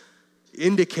that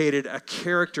indicated a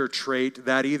character trait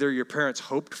that either your parents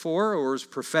hoped for or was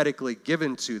prophetically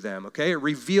given to them, okay? It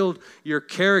revealed your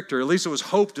character. At least it was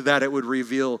hoped that it would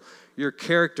reveal your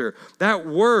character. That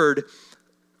word,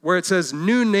 where it says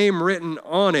new name written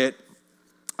on it,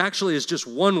 actually is just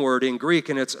one word in Greek,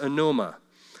 and it's onoma.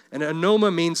 And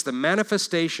onoma means the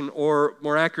manifestation, or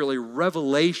more accurately,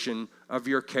 revelation of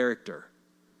your character.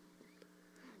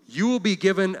 You will be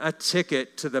given a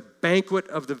ticket to the banquet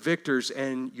of the victors,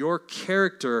 and your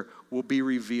character will be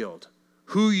revealed.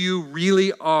 Who you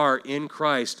really are in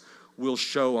Christ will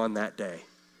show on that day.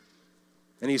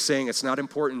 And he's saying it's not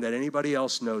important that anybody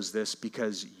else knows this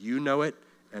because you know it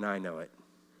and I know it.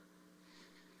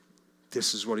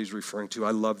 This is what he's referring to.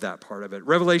 I love that part of it.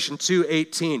 Revelation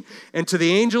 2:18. And to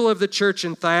the angel of the church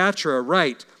in Thyatira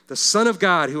write, the Son of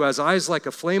God, who has eyes like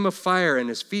a flame of fire and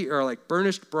his feet are like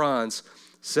burnished bronze,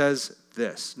 says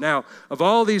this. Now, of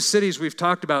all these cities we've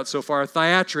talked about so far,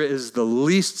 Thyatira is the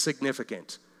least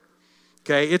significant.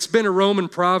 Okay, it's been a Roman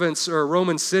province or a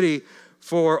Roman city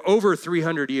for over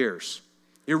 300 years.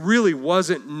 It really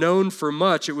wasn't known for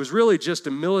much. It was really just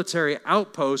a military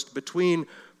outpost between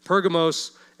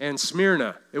Pergamos and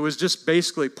Smyrna. It was just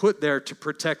basically put there to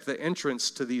protect the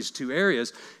entrance to these two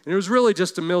areas. And it was really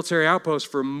just a military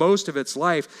outpost for most of its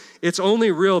life. Its only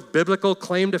real biblical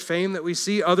claim to fame that we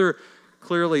see, other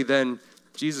clearly then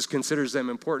Jesus considers them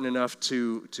important enough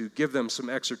to give them some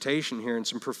exhortation here and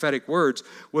some prophetic words,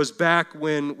 was back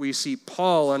when we see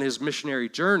Paul on his missionary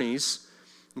journeys.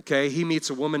 Okay, he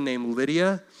meets a woman named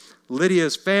Lydia.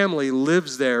 Lydia's family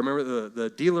lives there. Remember, the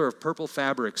dealer of purple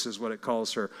fabrics is what it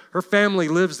calls her. Her family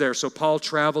lives there, so Paul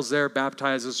travels there,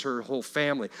 baptizes her whole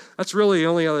family. That's really the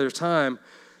only other time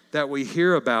that we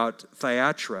hear about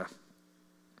Thyatira.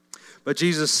 But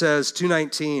Jesus says,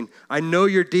 2:19, I know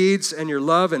your deeds and your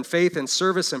love and faith and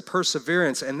service and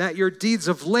perseverance, and that your deeds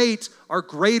of late are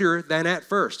greater than at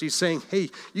first. He's saying, hey,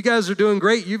 you guys are doing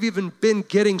great. You've even been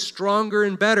getting stronger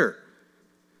and better.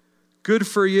 Good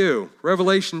for you.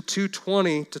 Revelation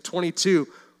 2:20-22,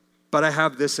 but I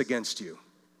have this against you.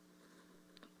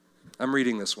 I'm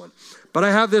reading this one. But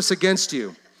I have this against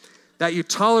you, that you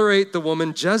tolerate the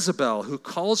woman Jezebel, who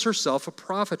calls herself a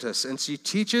prophetess, and she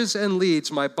teaches and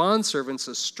leads my bondservants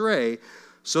astray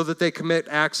so that they commit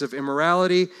acts of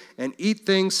immorality and eat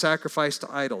things sacrificed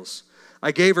to idols.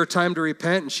 I gave her time to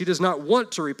repent, and she does not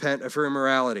want to repent of her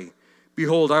immorality.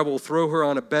 Behold, I will throw her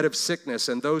on a bed of sickness,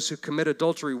 and those who commit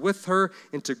adultery with her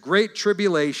into great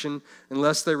tribulation,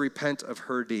 unless they repent of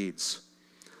her deeds.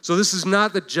 So this is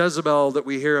not the Jezebel that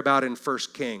we hear about in 1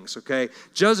 Kings, okay?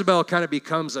 Jezebel kind of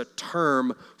becomes a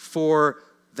term for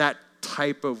that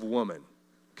type of woman,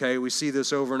 okay? We see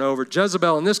this over and over.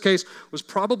 Jezebel, in this case, was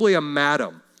probably a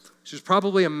madam. She was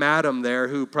probably a madam there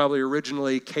who probably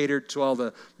originally catered to all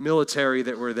the military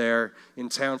that were there in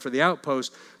town for the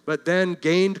outpost, but then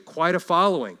gained quite a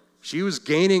following. She was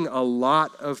gaining a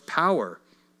lot of power.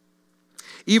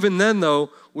 Even then,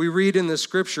 though, we read in the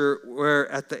scripture where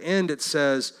at the end it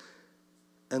says,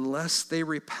 unless they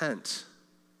repent.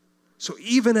 So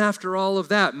even after all of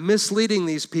that, misleading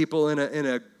these people in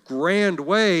a grand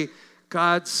way,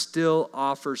 God still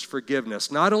offers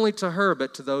forgiveness, not only to her,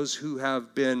 but to those who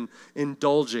have been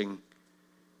indulging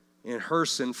in her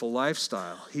sinful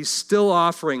lifestyle. He's still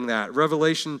offering that.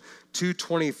 Revelation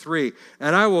 2:23,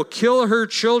 and I will kill her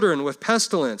children with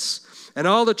pestilence, and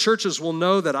all the churches will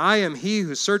know that I am he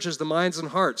who searches the minds and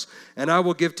hearts, and I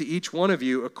will give to each one of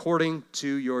you according to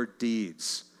your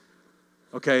deeds.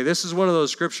 Okay, this is one of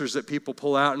those scriptures that people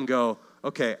pull out and go,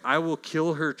 okay, I will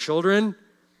kill her children,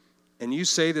 and you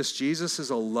say this Jesus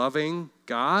is a loving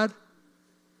God?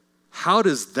 How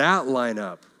does that line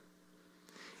up?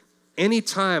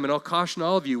 Anytime, and I'll caution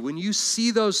all of you, when you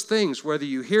see those things, whether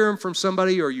you hear them from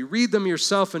somebody or you read them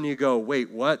yourself and you go,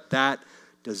 wait, what? That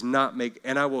does not make,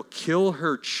 and I will kill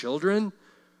her children?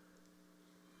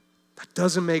 That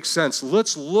doesn't make sense.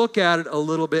 Let's look at it a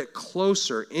little bit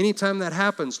closer. Anytime that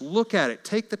happens, look at it.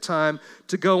 Take the time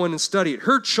to go in and study it.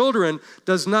 Her children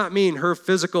does not mean her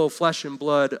physical flesh and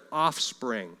blood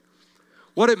offspring.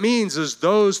 What it means is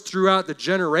those throughout the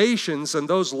generations and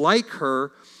those like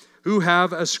her who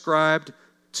have ascribed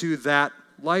to that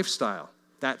lifestyle,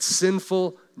 that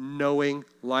sinful, knowing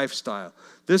lifestyle.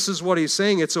 This is what he's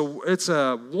saying. It's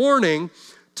a warning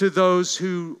to those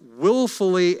who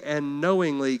willfully and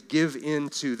knowingly give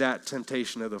into that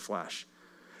temptation of the flesh.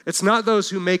 It's not those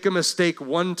who make a mistake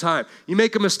one time. You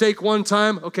make a mistake one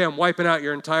time, okay, I'm wiping out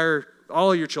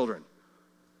all of your children.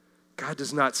 God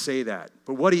does not say that.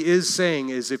 But what he is saying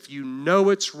is if you know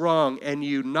it's wrong and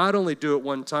you not only do it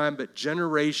one time, but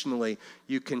generationally,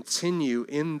 you continue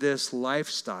in this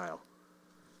lifestyle.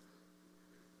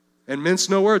 And mince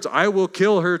no words, I will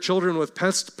kill her children with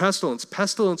pestilence.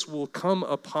 Pestilence will come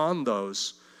upon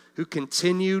those who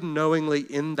continue knowingly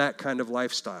in that kind of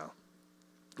lifestyle.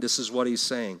 This is what he's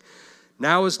saying.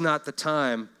 Now is not the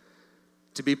time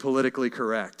to be politically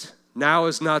correct. Now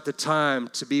is not the time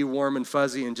to be warm and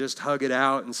fuzzy and just hug it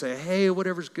out and say, hey,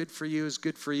 whatever's good for you is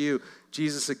good for you.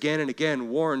 Jesus again and again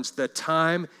warns the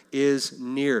time is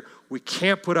near. We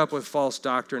can't put up with false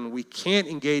doctrine. We can't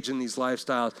engage in these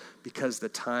lifestyles because the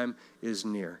time is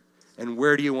near. And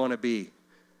where do you want to be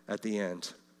at the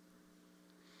end?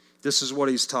 This is what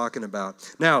he's talking about.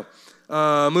 Now,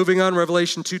 moving on,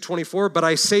 Revelation 2:24, but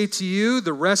I say to you,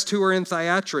 the rest who are in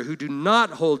Thyatira, who do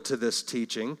not hold to this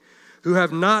teaching, who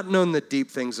have not known the deep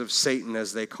things of Satan,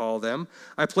 as they call them,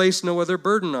 I place no other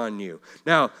burden on you.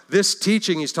 Now, this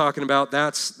teaching he's talking about,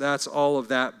 that's all of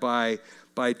that by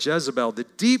Jezebel. The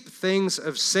deep things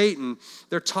of Satan,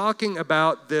 they're talking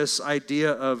about this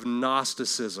idea of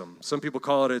Gnosticism. Some people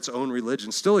call it its own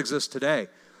religion. Still exists today.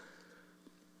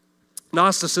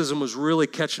 Gnosticism was really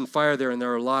catching fire there, and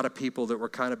there are a lot of people that were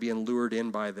kind of being lured in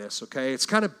by this, okay? It's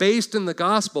kind of based in the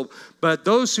gospel, but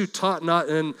those who taught not,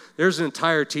 and there's an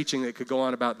entire teaching that could go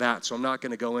on about that, so I'm not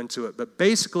going to go into it. But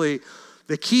basically,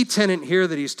 the key tenet here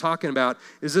that he's talking about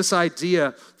is this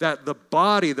idea that the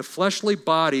body, the fleshly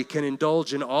body, can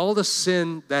indulge in all the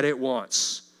sin that it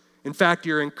wants. In fact,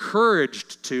 you're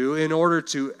encouraged to in order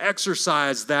to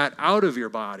exercise that out of your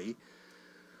body.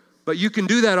 But you can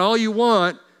do that all you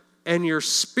want, and your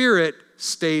spirit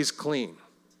stays clean.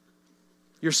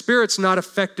 Your spirit's not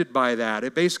affected by that.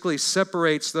 It basically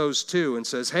separates those two and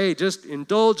says, hey, just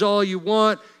indulge all you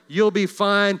want, you'll be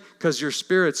fine, because your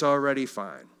spirit's already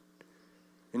fine.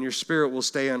 And your spirit will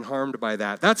stay unharmed by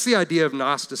that. That's the idea of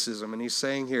Gnosticism, and he's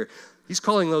saying here, he's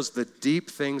calling those the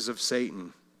deep things of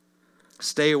Satan.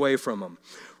 Stay away from them.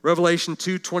 Revelation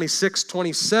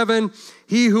 2:26-27,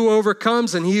 he who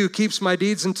overcomes and he who keeps my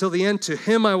deeds until the end, to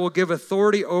him I will give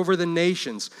authority over the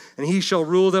nations, and he shall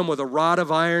rule them with a rod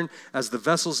of iron, as the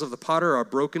vessels of the potter are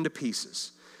broken to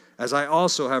pieces, as I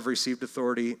also have received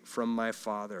authority from my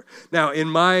Father. Now, in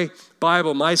my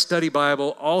Bible, my study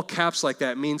Bible, all caps like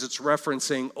that means it's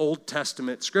referencing Old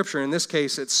Testament scripture. In this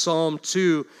case, it's Psalm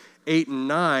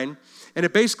 2:8-9, and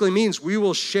it basically means we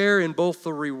will share in both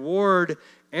the reward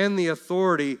and the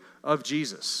authority of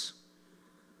Jesus.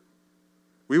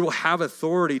 We will have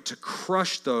authority to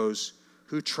crush those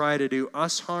who try to do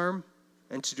us harm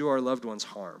and to do our loved ones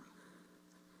harm.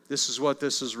 This is what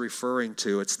this is referring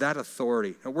to. It's that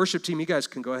authority. Now, worship team, you guys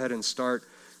can go ahead and start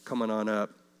coming on up.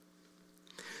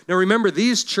 Now, remember,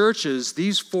 these churches,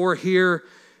 these 4 here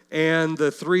and the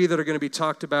 3 that are going to be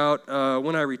talked about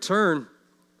when I return,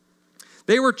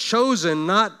 they were chosen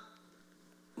not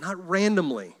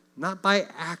randomly, not by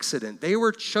accident. They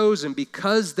were chosen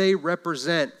because they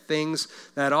represent things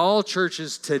that all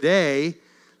churches today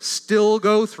still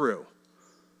go through.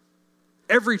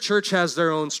 Every church has their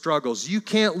own struggles. You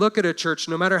can't look at a church,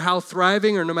 no matter how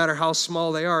thriving or no matter how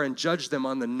small they are, and judge them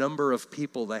on the number of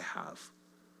people they have.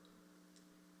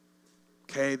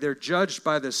 Okay, they're judged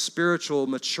by the spiritual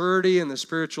maturity and the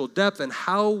spiritual depth and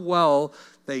how well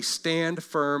they stand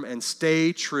firm and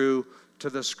stay true to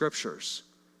the Scriptures.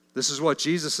 This is what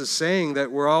Jesus is saying that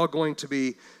we're all going to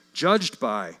be judged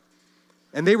by.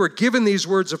 And they were given these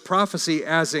words of prophecy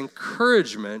as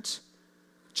encouragement,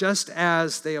 just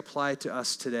as they apply to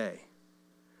us today.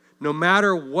 No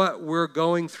matter what we're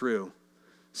going through,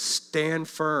 stand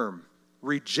firm.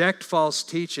 Reject false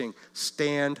teaching.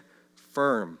 Stand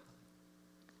firm.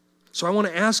 So I want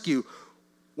to ask you,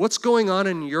 what's going on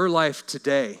in your life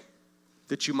today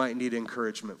that you might need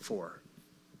encouragement for?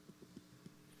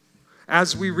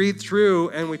 As we read through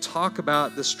and we talk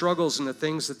about the struggles and the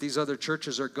things that these other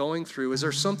churches are going through, is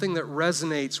there something that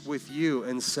resonates with you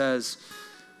and says,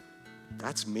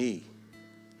 that's me.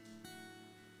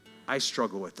 I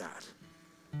struggle with that.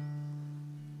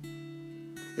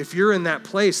 If you're in that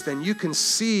place, then you can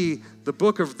see the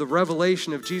book of the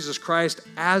revelation of Jesus Christ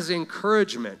as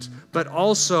encouragement, but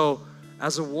also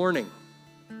as a warning.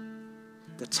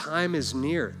 The time is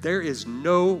near. There is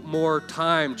no more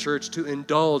time, church, to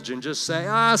indulge and just say,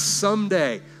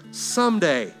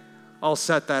 someday I'll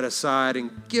set that aside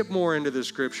and get more into the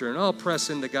Scripture and I'll press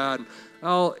into God and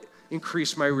I'll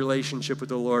increase my relationship with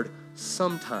the Lord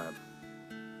sometime.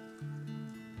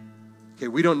 Okay,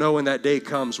 we don't know when that day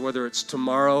comes, whether it's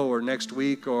tomorrow or next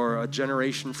week or a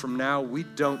generation from now. We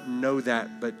don't know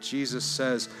that, but Jesus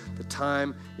says the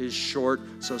time is short,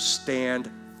 so stand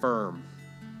firm.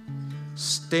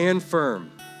 Stand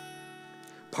firm.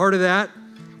 Part of that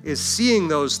is seeing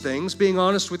those things, being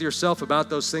honest with yourself about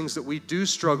those things that we do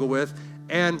struggle with,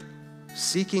 and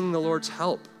seeking the Lord's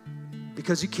help,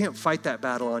 because you can't fight that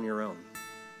battle on your own.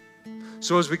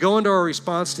 So as we go into our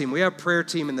response team, we have a prayer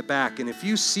team in the back, and if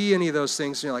you see any of those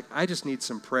things and you're like, I just need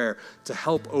some prayer to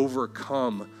help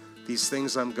overcome these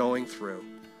things I'm going through.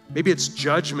 Maybe it's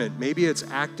judgment, maybe it's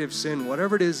active sin,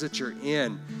 whatever it is that you're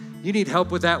in, you need help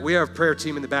with that, we have a prayer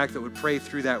team in the back that would pray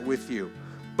through that with you.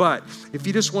 But if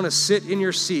you just want to sit in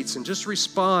your seats and just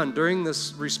respond during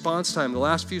this response time, the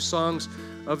last few songs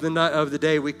of the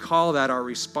day, we call that our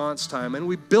response time. And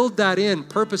we build that in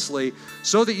purposely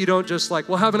so that you don't just like,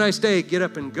 well, have a nice day, get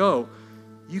up and go.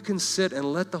 You can sit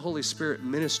and let the Holy Spirit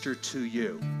minister to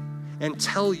you and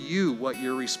tell you what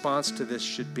your response to this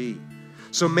should be.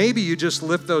 So maybe you just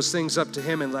lift those things up to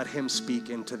Him and let Him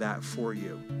speak into that for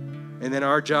you. And then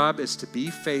our job is to be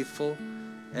faithful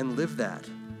and live that.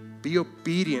 Be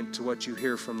obedient to what you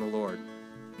hear from the Lord.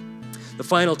 The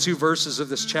final 2 verses of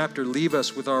this chapter leave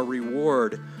us with our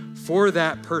reward for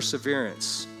that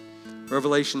perseverance.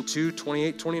 Revelation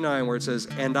 2:28-29, where it says,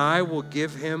 and I will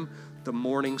give him the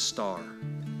morning star.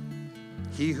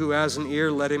 He who has an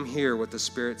ear, let him hear what the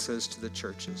Spirit says to the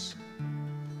churches.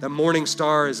 The morning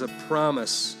star is a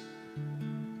promise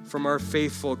from our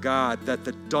faithful God that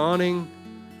the dawning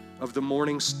of the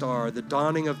morning star, the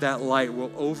dawning of that light,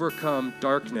 will overcome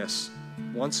darkness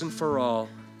once and for all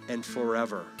and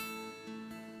forever.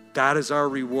 That is our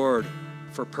reward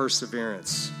for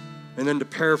perseverance. And then to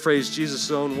paraphrase Jesus'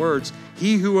 own words,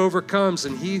 he who overcomes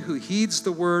and he who heeds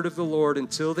the word of the Lord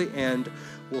until the end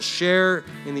will share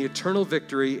in the eternal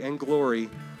victory and glory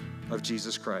of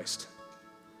Jesus Christ.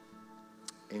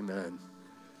 Amen.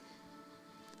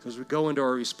 As we go into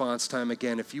our response time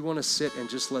again, if you want to sit and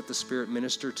just let the Spirit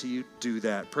minister to you, do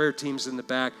that. Prayer team's in the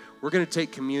back. We're going to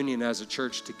take communion as a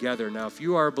church together. Now, if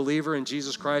you are a believer in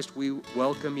Jesus Christ, we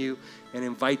welcome you and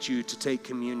invite you to take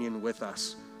communion with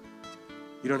us.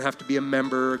 You don't have to be a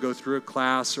member or go through a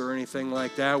class or anything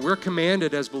like that. We're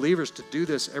commanded as believers to do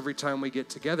this every time we get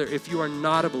together. If you are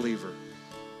not a believer,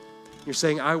 you're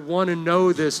saying, I want to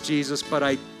know this Jesus, but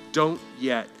I don't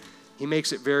yet. He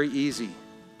makes it very easy.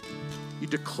 You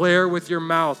declare with your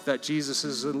mouth that Jesus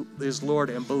is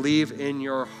Lord and believe in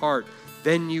your heart.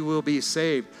 Then you will be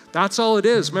saved. That's all it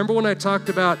is. Remember when I talked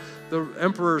about the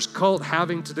emperor's cult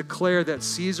having to declare that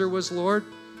Caesar was Lord?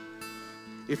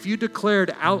 If you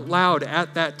declared out loud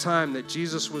at that time that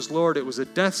Jesus was Lord, it was a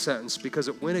death sentence because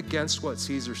it went against what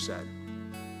Caesar said.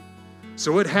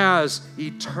 So it has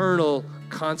eternal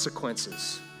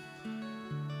consequences.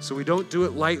 So we don't do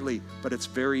it lightly, but it's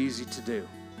very easy to do.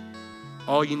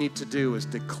 All you need to do is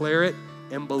declare it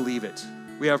and believe it.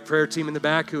 We have a prayer team in the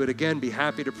back who would, again, be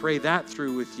happy to pray that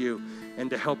through with you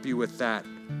and to help you with that.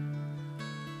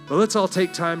 But let's all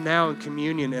take time now in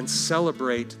communion and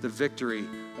celebrate the victory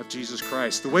of Jesus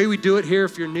Christ. The way we do it here,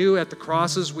 if you're new at the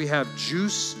crosses, we have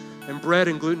juice and bread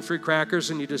and gluten-free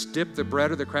crackers, and you just dip the bread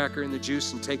or the cracker in the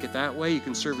juice and take it that way. You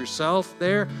can serve yourself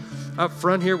there. Up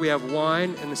front here, we have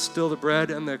wine and still the bread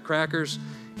and the crackers,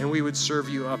 and we would serve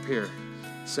you up here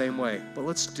same way. But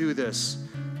let's do this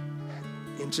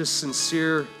in just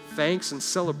sincere thanks and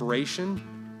celebration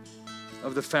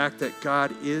of the fact that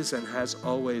God is and has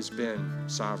always been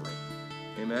sovereign.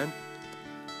 Amen?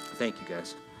 Thank you,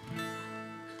 guys.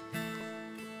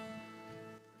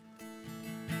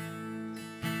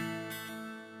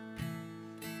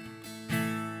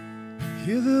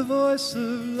 Hear the voice of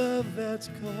love that's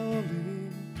calling.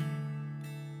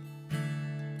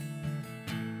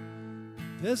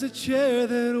 There's a chair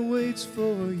that waits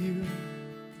for you,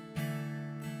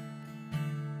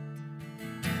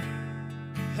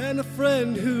 and a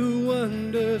friend who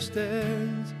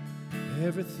understands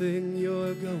everything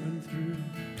you're going through.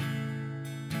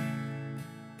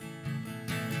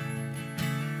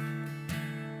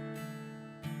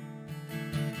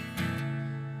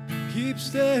 Keep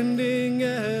standing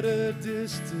at a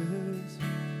distance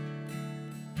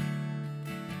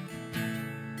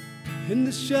in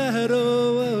the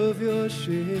shadow of your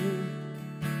shame.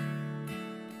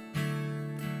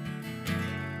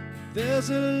 There's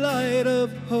a light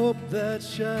of hope that's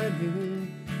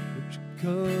shining. Would you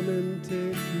come and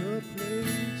take your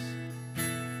place?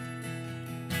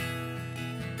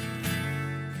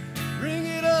 Bring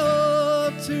it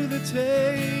up to the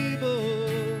table.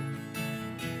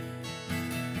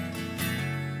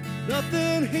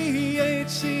 Nothing he ain't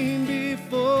seen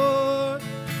before.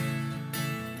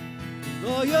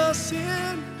 All your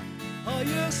sin, all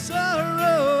your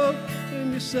sorrow,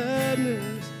 and your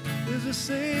sadness, there's a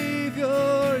Savior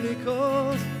and he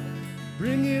calls.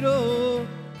 Bring it all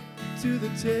to the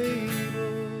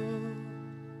table.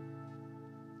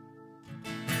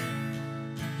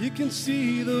 You can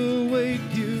see the weight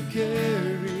you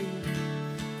carry,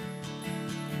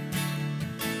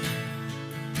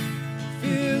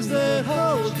 fears that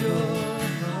hold your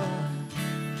heart.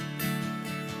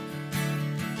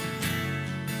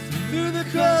 Through the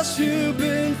cross you've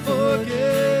been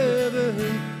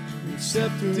forgiven,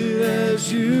 accepted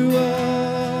as you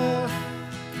are.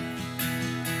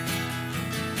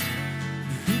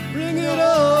 Bring it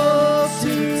all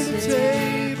to the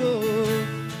table.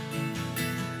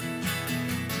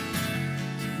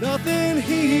 Nothing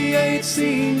he ain't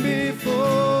seen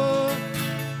before.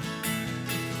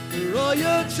 For all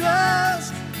your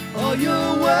trust, all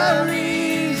your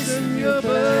worries and your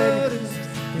burdens,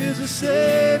 is a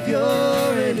Savior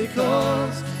and he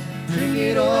calls. Bring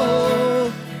it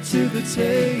all to the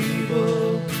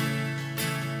table.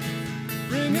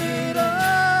 Bring it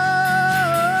all.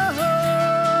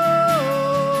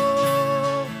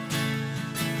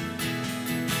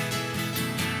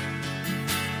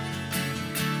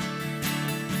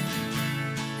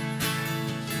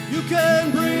 You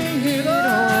can bring it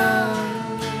all.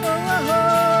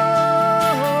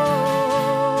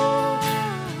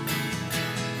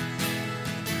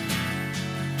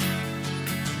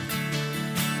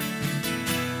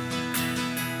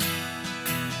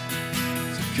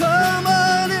 Come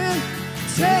on in,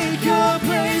 take your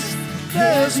place.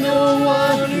 There's no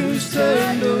one who's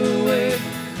turned away.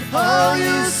 All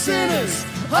you sinners,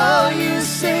 all you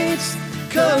saints,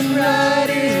 come right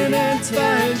in and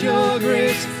find your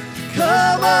grace.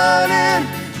 Come on in,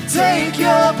 take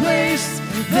your place.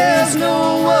 There's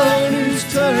no one who's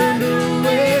turned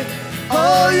away.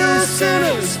 All you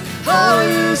sinners, all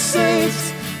you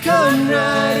saints, come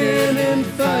right in and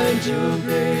find your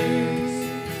grace.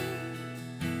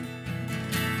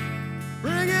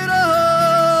 Bring it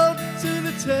all to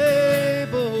the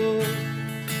table.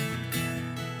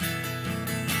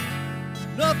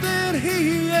 Nothing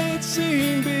he ain't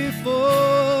seen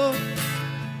before.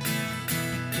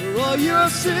 For all your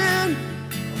sin,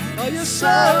 all your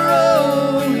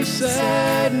sorrow and your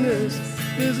sadness,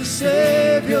 there's a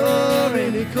Savior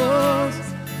and he calls.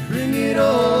 Bring it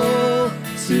all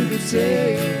to the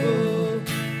table.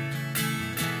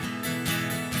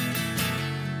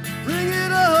 Bring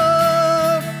it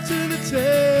all to the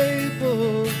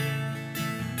table.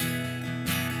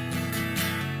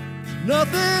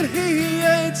 Nothing he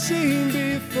ain't seen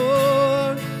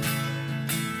before.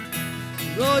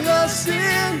 All your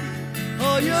sin,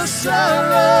 all your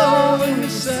sorrow and your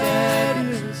sadness,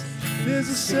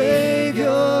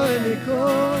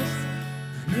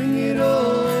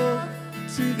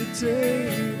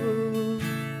 table.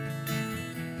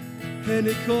 And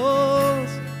it calls,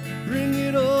 bring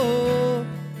it all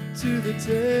to the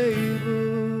table.